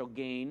financial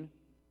gain.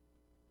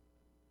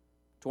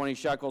 20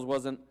 shekels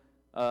wasn't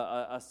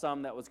a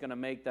sum that was going to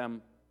make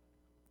them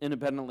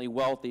independently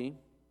wealthy,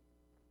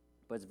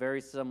 but it's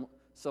very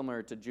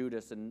similar to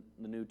Judas in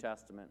the New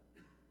Testament.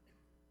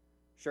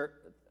 Sure,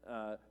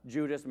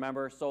 Judas,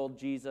 remember, sold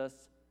Jesus,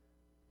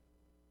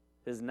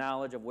 his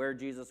knowledge of where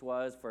Jesus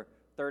was, for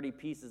 30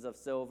 pieces of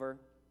silver,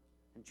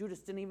 and Judas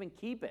didn't even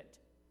keep it.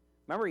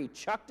 Remember, he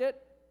chucked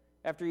it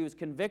after he was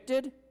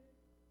convicted?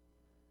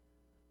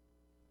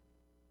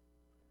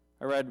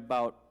 I read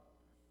about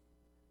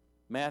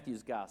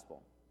Matthew's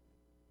gospel.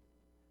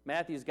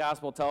 Matthew's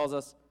gospel tells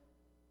us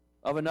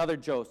of another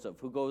Joseph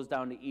who goes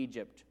down to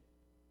Egypt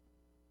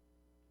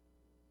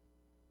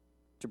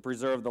to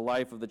preserve the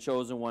life of the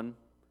chosen one.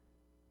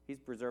 He's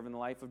preserving the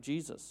life of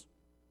Jesus,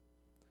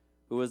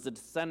 who is the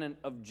descendant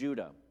of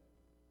Judah.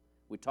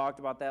 We talked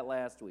about that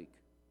last week.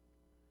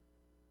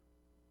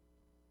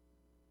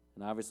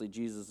 And obviously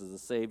Jesus is the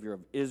Savior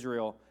of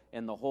Israel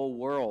and the whole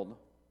world.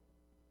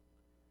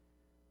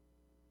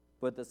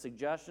 But the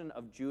suggestion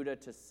of Judah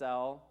to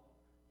sell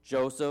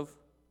Joseph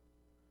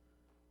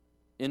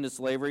into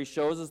slavery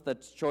shows us the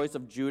choice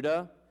of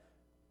Judah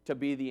to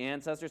be the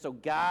ancestor. So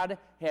God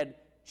had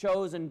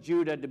chosen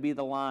Judah to be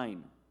the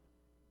line.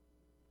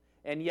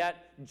 And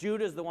yet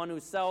Judah is the one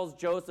who sells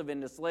Joseph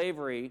into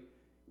slavery.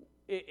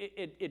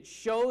 It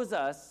shows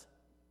us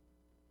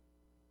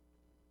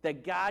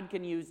that God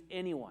can use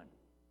anyone.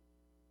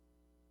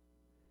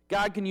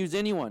 God can use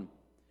anyone.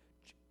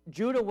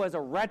 Judah was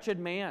a wretched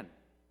man.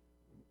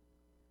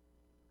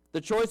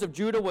 The choice of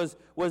Judah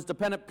was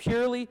dependent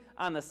purely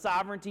on the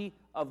sovereignty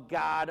of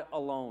God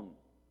alone.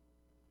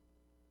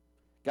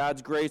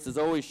 God's grace is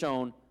always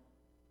shown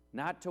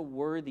not to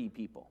worthy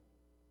people.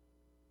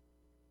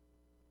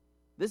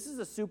 This is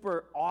a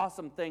super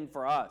awesome thing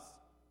for us,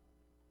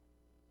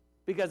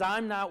 because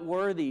I'm not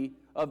worthy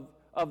of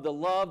the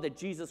love that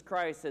Jesus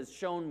Christ has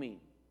shown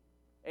me.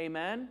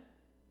 Amen?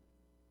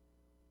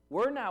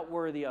 We're not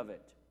worthy of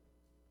it.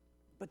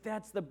 But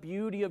that's the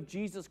beauty of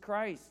Jesus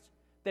Christ,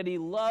 that he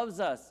loves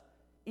us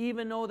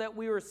even though that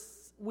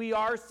we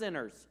are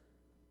sinners.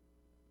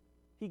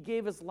 He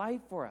gave his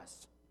life for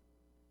us.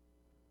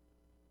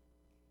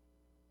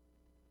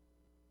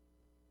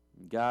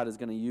 God is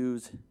going to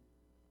use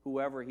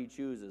whoever he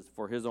chooses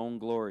for his own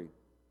glory.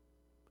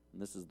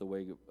 And this is the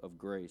way of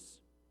grace.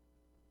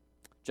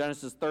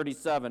 Genesis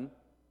 37,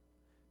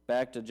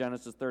 back to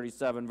Genesis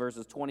 37,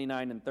 verses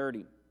 29 and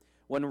 30.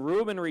 When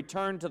Reuben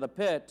returned to the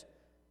pit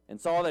and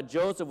saw that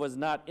Joseph was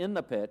not in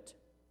the pit,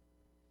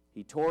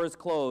 he tore his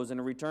clothes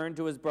and returned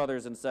to his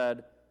brothers and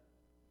said,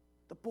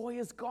 "The boy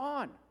is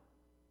gone.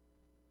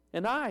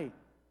 And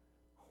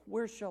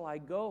where shall I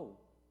go?"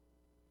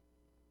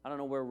 I don't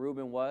know where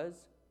Reuben was,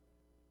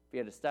 if he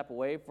had to step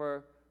away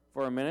for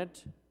a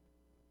minute.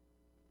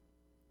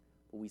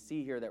 But we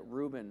see here that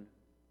Reuben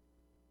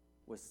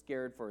was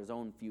scared for his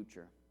own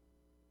future.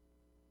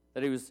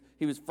 That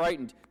he was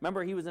frightened.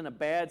 Remember, he was in a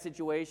bad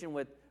situation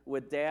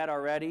with Dad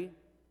already,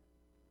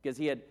 because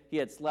he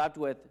had slept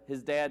with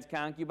his dad's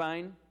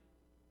concubine.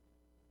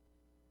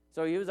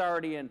 So he was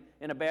already in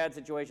a bad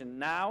situation.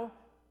 Now,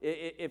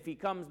 if he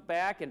comes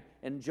back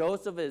and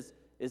Joseph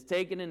is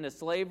taken into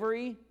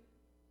slavery,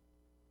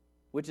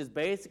 which is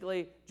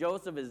basically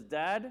Joseph is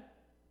dead,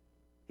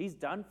 he's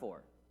done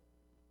for.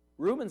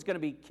 Reuben's going to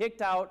be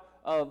kicked out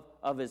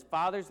of his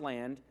father's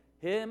land.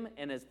 him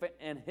and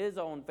his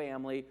own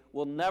family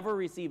will never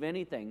receive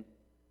anything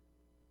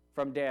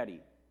from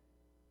Daddy.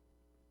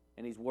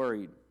 And he's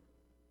worried.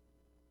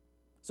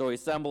 So he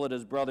assembled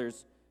his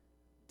brothers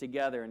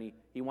together, and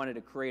he wanted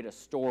to create a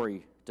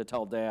story to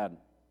tell Dad.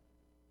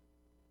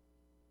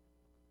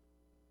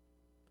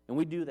 And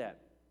we do that.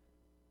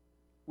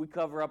 We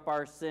cover up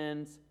our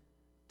sins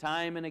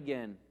time and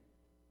again.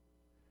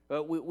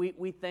 But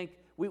we think,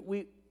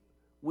 when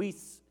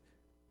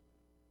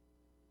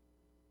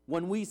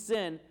we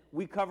sin,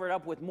 we cover it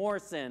up with more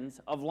sins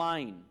of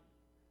lying,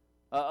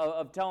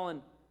 of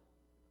telling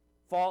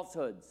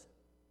falsehoods.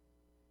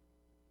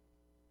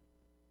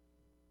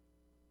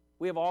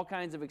 We have all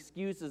kinds of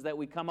excuses that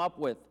we come up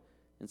with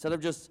instead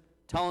of just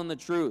telling the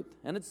truth.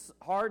 And it's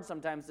hard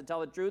sometimes to tell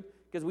the truth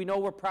because we know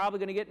we're probably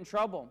going to get in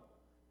trouble.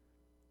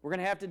 We're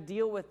going to have to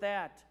deal with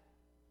that.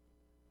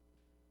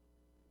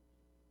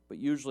 But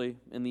usually,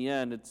 in the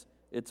end,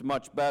 it's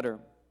much better.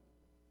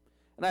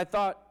 And I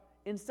thought,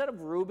 instead of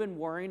Reuben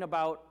worrying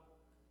about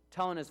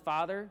telling his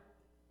father,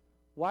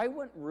 why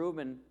wouldn't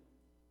Reuben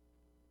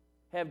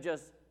have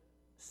just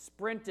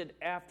sprinted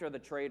after the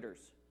traders?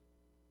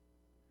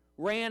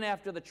 Ran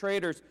after the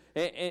traders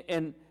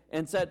and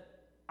said,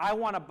 I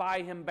want to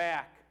buy him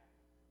back.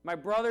 My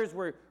brothers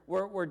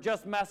were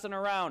just messing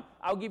around.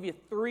 I'll give you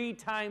 3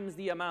 times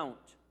the amount.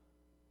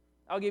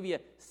 I'll give you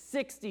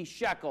 60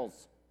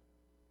 shekels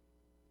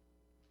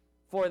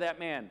for that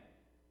man.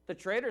 The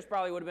traders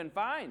probably would have been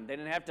fine. They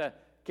didn't have to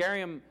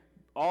carry him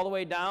all the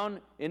way down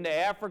into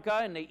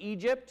Africa, into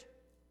Egypt.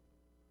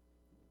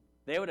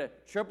 They would have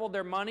tripled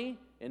their money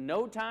in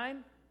no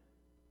time.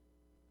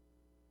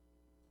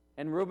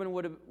 And Reuben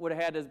would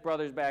have had his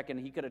brothers back, and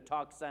he could have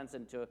talked sense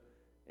into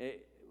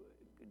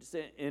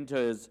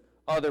his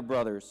other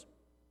brothers.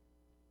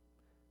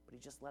 But he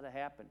just let it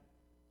happen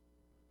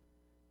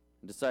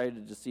and decided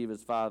to deceive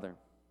his father.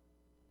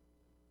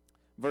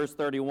 Verse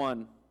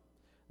 31,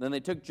 then they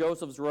took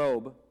Joseph's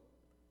robe, and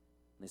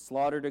they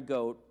slaughtered a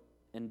goat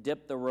and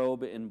dipped the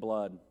robe in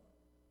blood.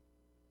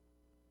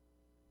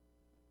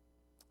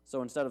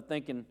 So instead of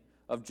thinking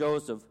of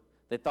Joseph,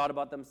 they thought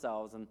about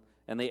themselves,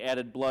 and they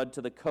added blood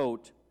to the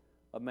coat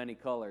of many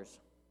colors.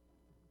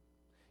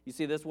 You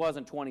see, this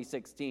wasn't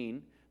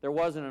 2016. There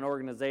wasn't an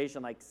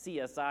organization like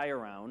CSI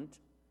around,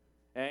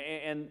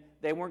 and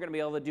they weren't going to be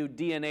able to do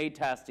DNA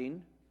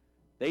testing.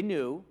 They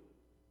knew.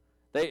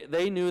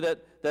 They knew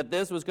that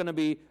this was going to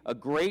be a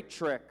great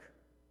trick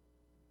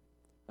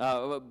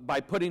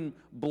by putting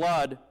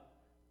blood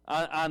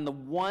on the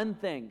one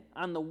thing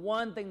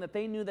that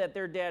they knew that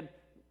their dad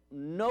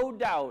no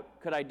doubt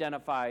could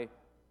identify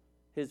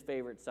his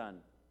favorite son.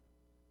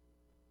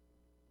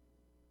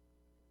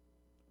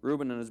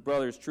 Reuben and his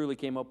brothers truly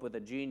came up with a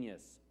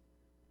genius,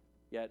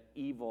 yet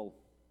evil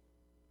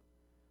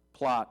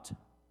plot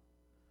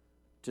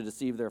to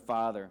deceive their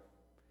father,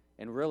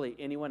 and really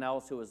anyone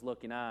else who was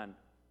looking on.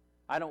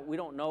 We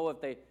don't know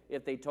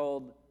if they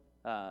told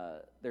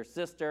their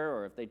sister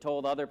or if they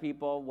told other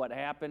people what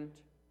happened.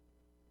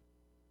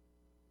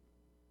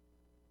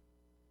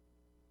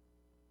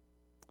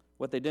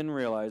 What they didn't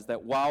realize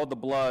that while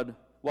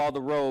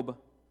the robe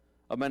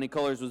of many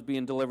colors was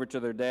being delivered to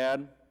their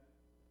dad,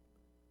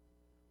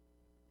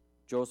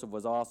 Joseph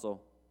was also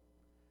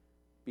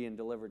being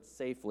delivered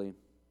safely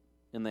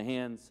in the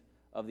hands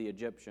of the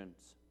Egyptians.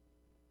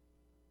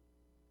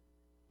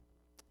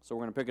 So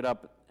we're going to pick it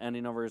up,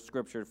 ending over his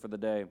scripture for the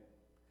day,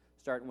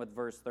 starting with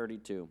verse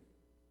 32.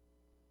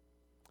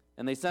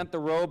 And they sent the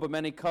robe of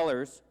many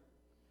colors,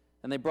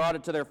 and they brought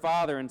it to their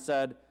father and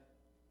said,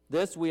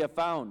 this we have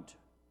found.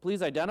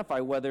 Please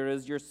identify whether it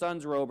is your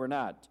son's robe or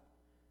not.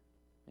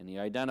 And he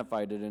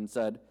identified it and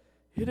said,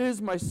 it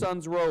is my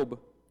son's robe.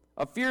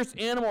 A fierce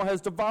animal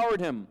has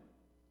devoured him.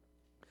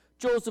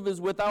 Joseph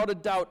is without a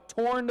doubt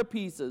torn to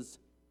pieces.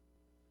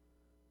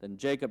 Then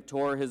Jacob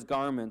tore his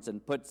garments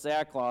and put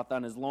sackcloth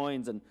on his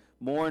loins and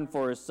mourned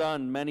for his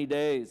son many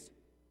days.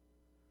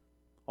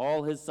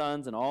 All his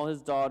sons and all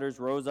his daughters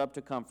rose up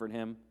to comfort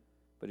him,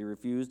 but he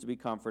refused to be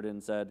comforted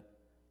and said,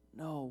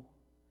 no,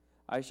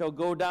 I shall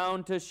go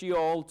down to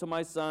Sheol to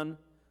my son,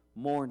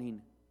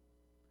 mourning.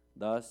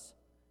 Thus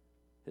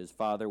his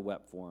father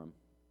wept for him.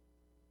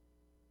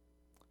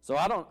 So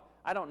I don't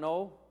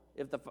know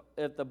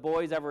if the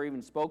boys ever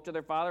even spoke to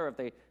their father, or if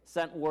they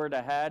sent word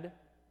ahead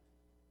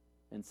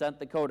and sent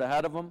the coat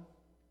ahead of them.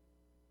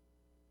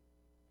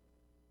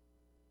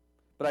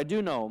 But I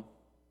do know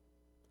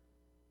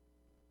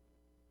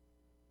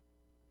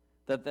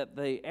that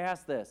they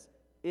asked this,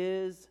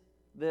 is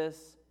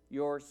this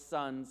your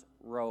son's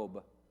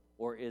robe,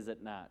 or is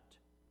it not?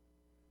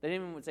 They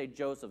didn't even say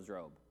Joseph's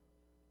robe.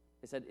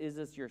 They said, is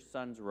this your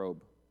son's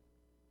robe?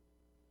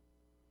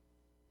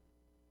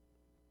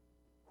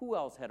 Who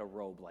else had a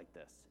robe like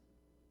this?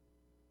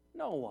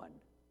 No one.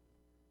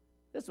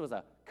 This was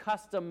a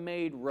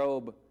custom-made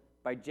robe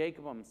by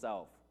Jacob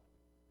himself.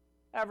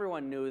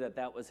 Everyone knew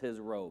that was his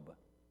robe.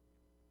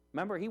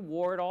 Remember, he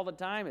wore it all the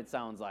time, it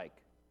sounds like.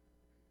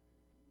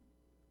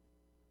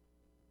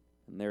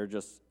 And they're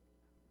just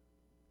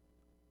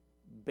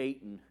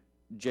baiting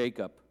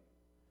Jacob.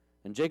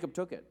 And Jacob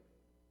took it.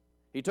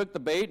 He took the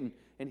bait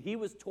and he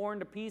was torn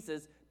to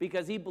pieces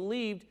because he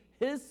believed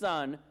his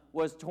son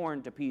was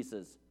torn to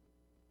pieces.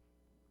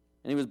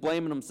 And he was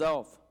blaming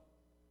himself.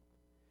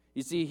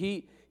 You see,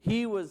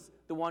 he was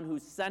the one who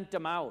sent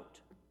him out.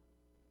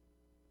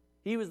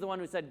 He was the one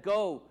who said,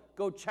 go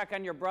check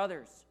on your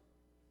brothers.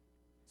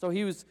 So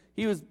he was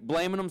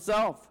blaming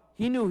himself.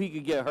 He knew he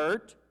could get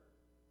hurt.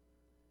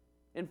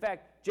 In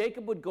fact,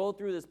 Jacob would go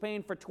through this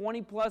pain for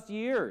 20 plus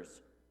years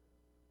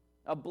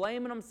of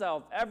blaming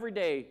himself every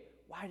day.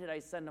 Why did I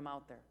send him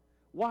out there?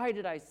 Why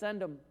did I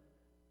send him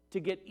to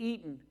get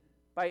eaten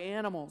by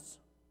animals?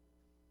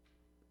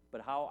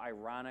 But how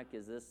ironic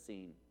is this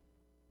scene?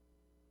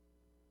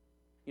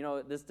 You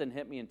know, this didn't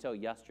hit me until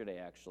yesterday,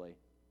 actually.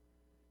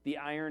 The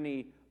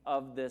irony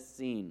of this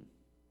scene.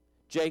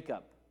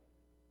 Jacob,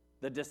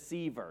 the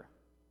deceiver.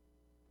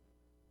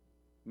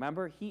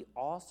 Remember, he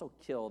also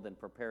killed and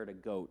prepared a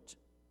goat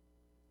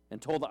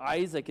and told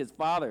Isaac, his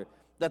father,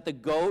 that the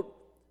goat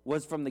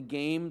was from the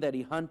game that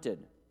he hunted.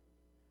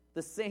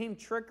 The same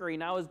trickery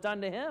now is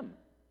done to him.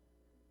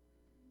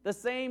 The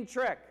same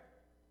trick.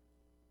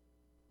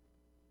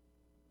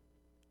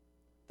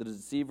 The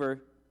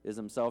deceiver is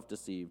himself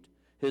deceived.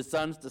 His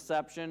son's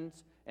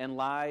deceptions and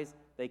lies,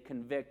 they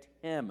convict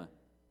him.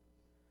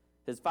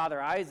 His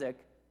father Isaac,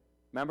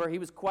 remember, he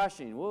was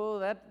questioning, well,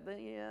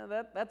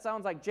 that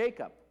sounds like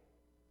Jacob.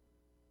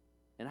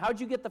 And how'd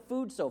you get the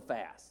food so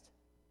fast?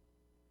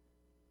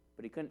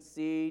 But he couldn't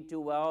see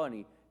too well,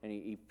 and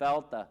he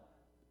felt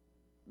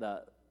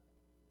the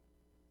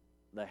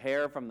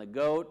hair from the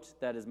goat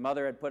that his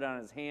mother had put on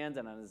his hands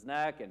and on his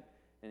neck, and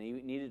he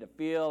needed to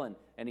feel,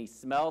 and he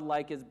smelled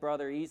like his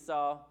brother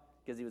Esau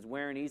because he was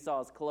wearing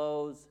Esau's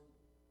clothes.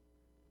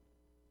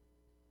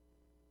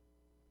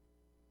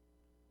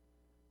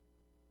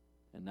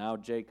 And now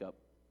Jacob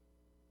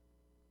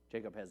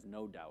has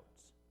no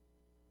doubts.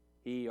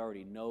 He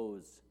already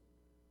knows,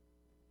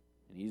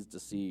 and he's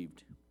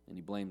deceived, and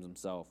he blames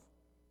himself.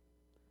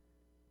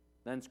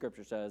 Then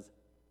Scripture says,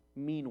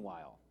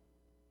 meanwhile,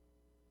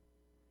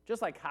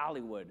 just like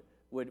Hollywood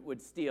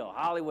would steal.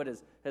 Hollywood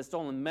has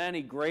stolen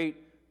many great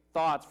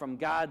thoughts from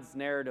God's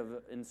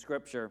narrative in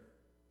Scripture.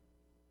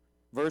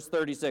 Verse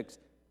 36,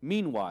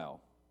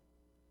 meanwhile,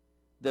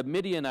 the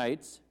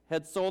Midianites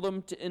had sold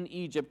him in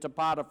Egypt to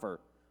Potiphar,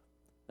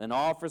 an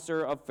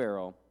officer of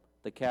Pharaoh,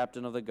 the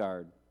captain of the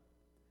guard.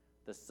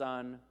 The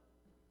son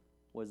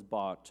was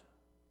bought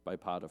by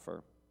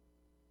Potiphar.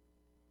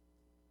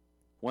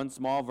 One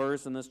small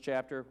verse in this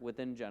chapter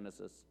within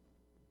Genesis,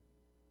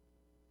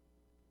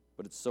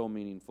 but it's so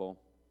meaningful.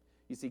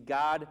 You see,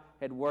 God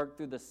had worked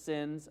through the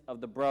sins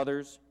of the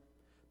brothers,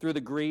 through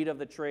the greed of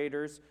the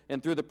traders,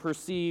 and through the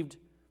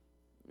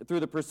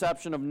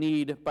perception of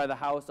need by the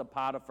house of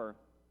Potiphar.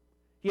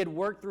 He had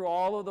worked through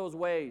all of those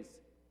ways.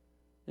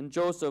 And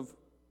Joseph,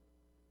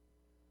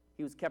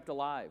 he was kept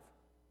alive.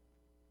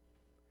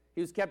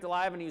 He was kept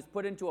alive, and he was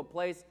put into a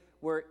place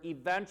where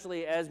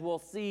eventually, as we'll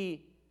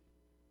see,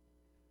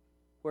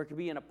 where it could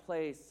be in a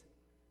place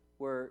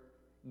where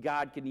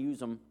God can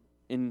use him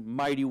in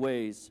mighty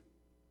ways.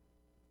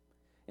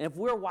 And if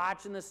we're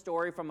watching this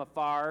story from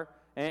afar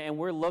and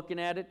we're looking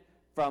at it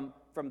from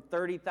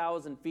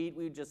 30,000 feet,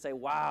 we would just say,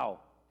 wow.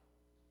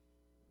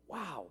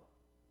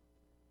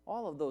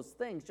 All of those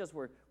things just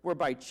were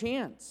by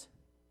chance.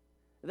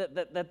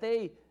 That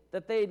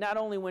they not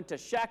only went to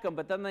Shechem,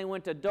 but then they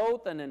went to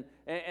Dothan,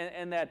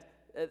 and that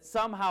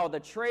somehow the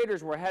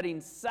traders were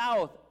heading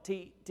south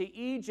to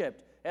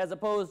Egypt as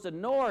opposed to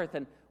north.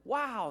 And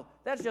wow,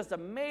 that's just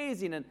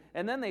amazing.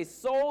 And then they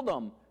sold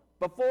them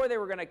before they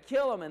were going to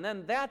kill them. And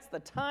then that's the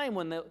time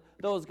when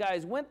those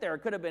guys went there. It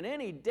could have been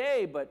any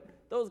day, but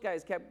those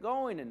guys kept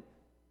going.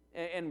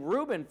 And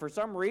Reuben, for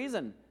some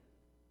reason,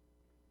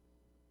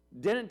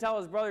 didn't tell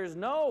his brothers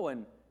no.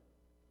 And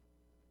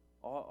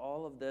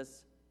all of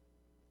this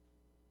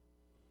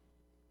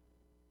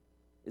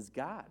is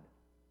God.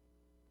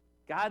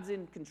 God's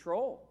in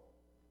control.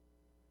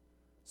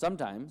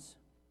 Sometimes,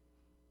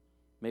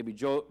 maybe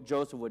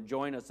Joseph would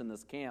join us in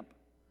this camp.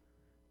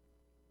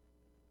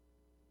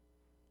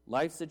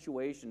 Life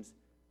situations,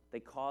 they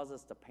cause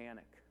us to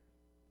panic.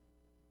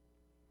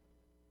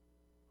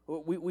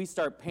 We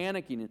start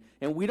panicking,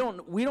 and we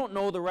don't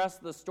know the rest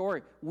of the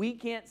story. We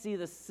can't see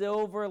the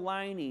silver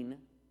lining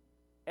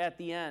at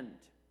the end.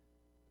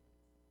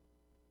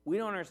 We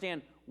don't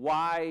understand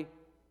why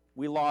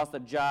we lost a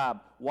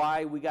job,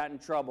 why we got in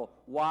trouble,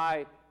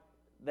 why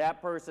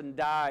that person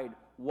died,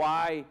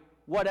 why,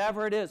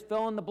 whatever it is,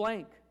 fill in the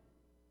blank.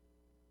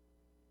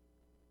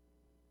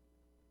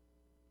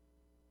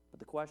 But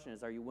the question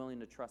is, are you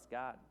willing to trust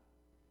God?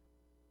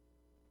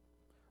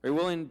 Are you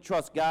willing to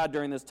trust God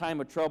during this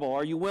time of trouble?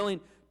 Are you willing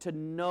to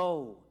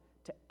know,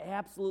 to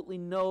absolutely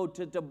know,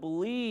 to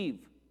believe,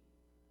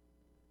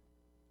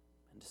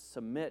 and to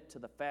submit to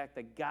the fact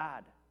that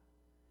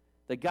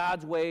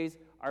God's ways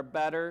are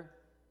better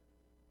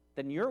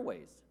than your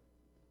ways?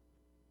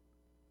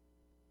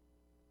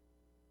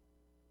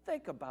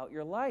 Think about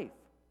your life.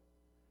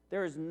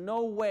 There is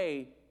no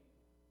way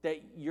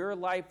that your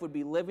life would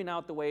be living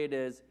out the way it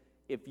is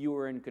if you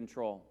were in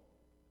control.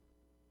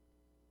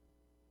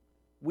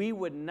 We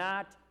would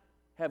not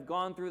have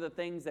gone through the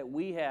things that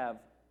we have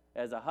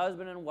as a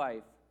husband and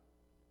wife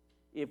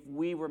if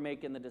we were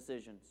making the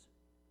decisions.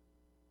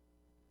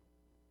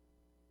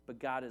 But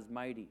God is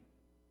mighty.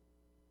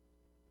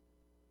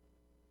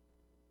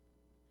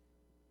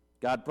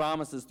 God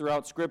promises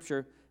throughout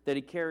Scripture that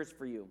He cares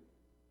for you.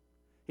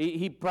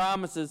 He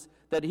promises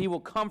that He will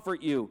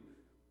comfort you.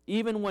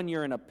 Even when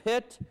you're in a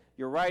pit,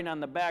 you're riding on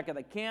the back of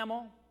the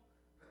camel,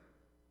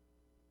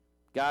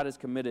 God is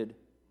committed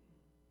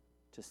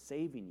to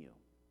saving you.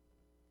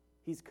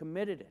 He's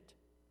committed it.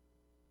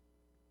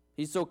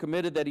 He's so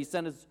committed that He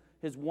sent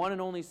His one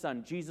and only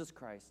Son, Jesus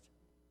Christ,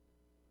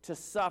 to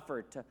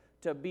suffer,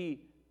 to be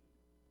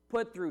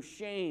put through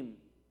shame,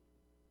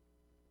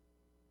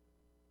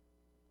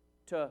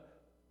 to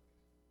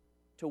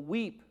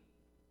weep,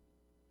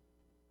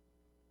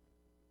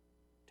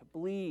 to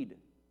bleed,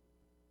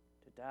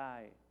 to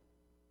die,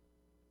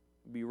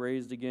 be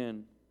raised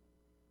again,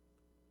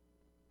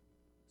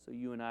 so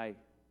you and I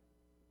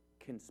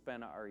can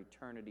spend our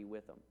eternity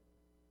with Him.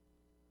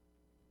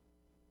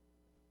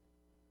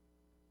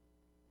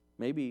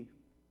 Maybe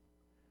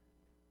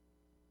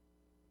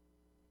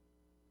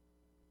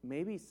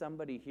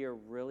somebody here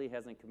really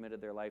hasn't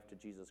committed their life to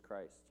Jesus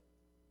Christ.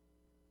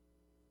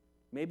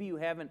 Maybe you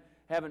haven't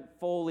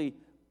fully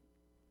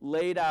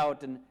laid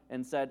out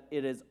and said,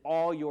 it is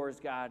all yours,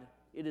 God.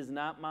 It is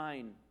not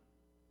mine.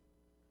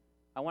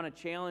 I want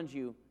to challenge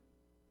you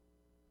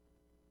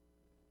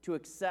to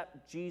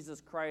accept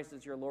Jesus Christ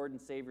as your Lord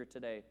and Savior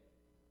today.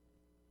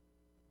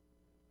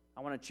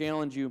 I want to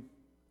challenge you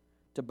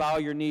to bow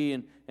your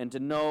knee and to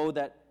know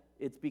that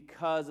it's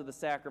because of the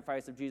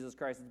sacrifice of Jesus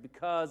Christ. It's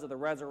because of the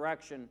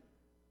resurrection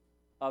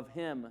of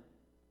Him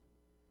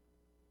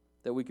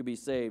that we could be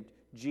saved.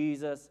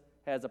 Jesus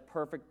has a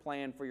perfect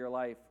plan for your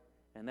life,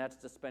 and that's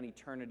to spend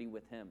eternity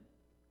with Him.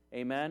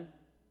 Amen?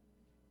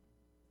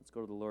 Let's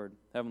go to the Lord.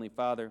 Heavenly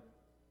Father,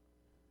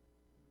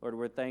 Lord,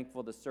 we're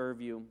thankful to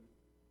serve You.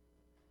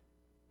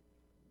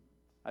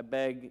 I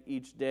beg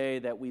each day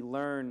that we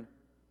learn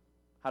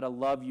how to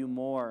love You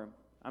more.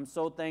 I'm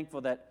so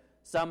thankful that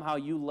somehow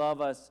You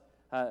love us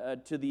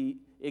to the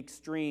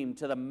extreme,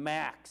 to the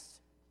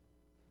max.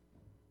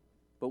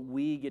 But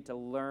we get to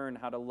learn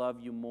how to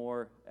love You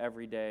more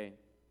every day.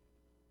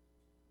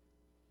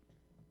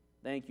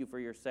 Thank You for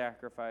Your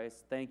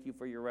sacrifice. Thank You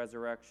for Your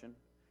resurrection.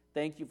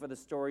 Thank You for the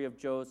story of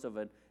Joseph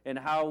and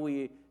how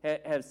we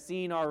have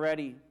seen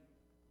already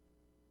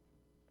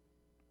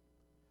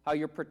how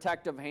Your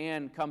protective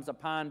hand comes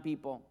upon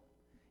people,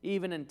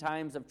 even in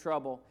times of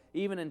trouble,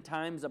 even in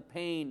times of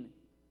pain.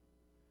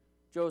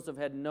 Joseph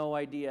had no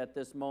idea at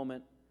this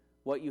moment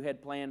what You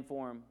had planned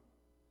for him.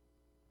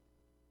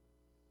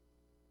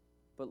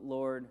 But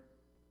Lord,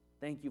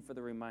 thank You for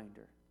the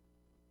reminder.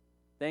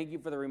 Thank You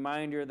for the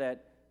reminder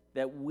that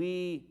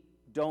we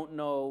don't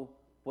know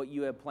what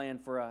You have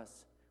planned for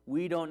us.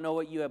 We don't know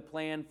what You have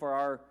planned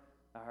for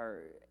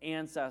our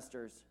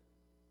ancestors.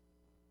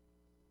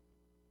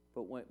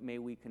 But may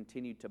we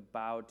continue to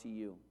bow to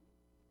You.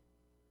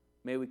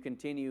 May we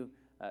continue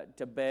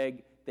to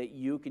beg that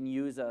You can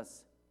use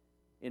us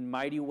in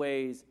mighty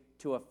ways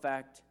to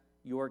affect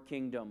Your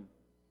kingdom.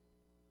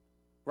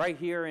 Right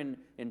here in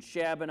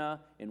Shabana,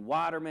 in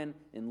Waterman,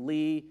 in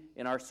Lee,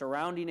 in our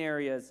surrounding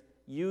areas,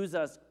 use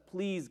us,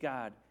 please,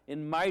 God,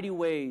 in mighty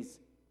ways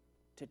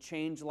to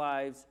change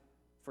lives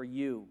for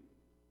You.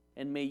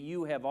 And may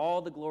You have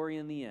all the glory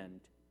in the end.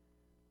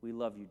 We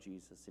love You,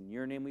 Jesus. In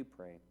Your name we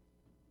pray.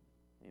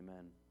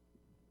 Amen.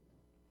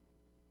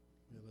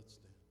 Yeah, let's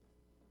stand.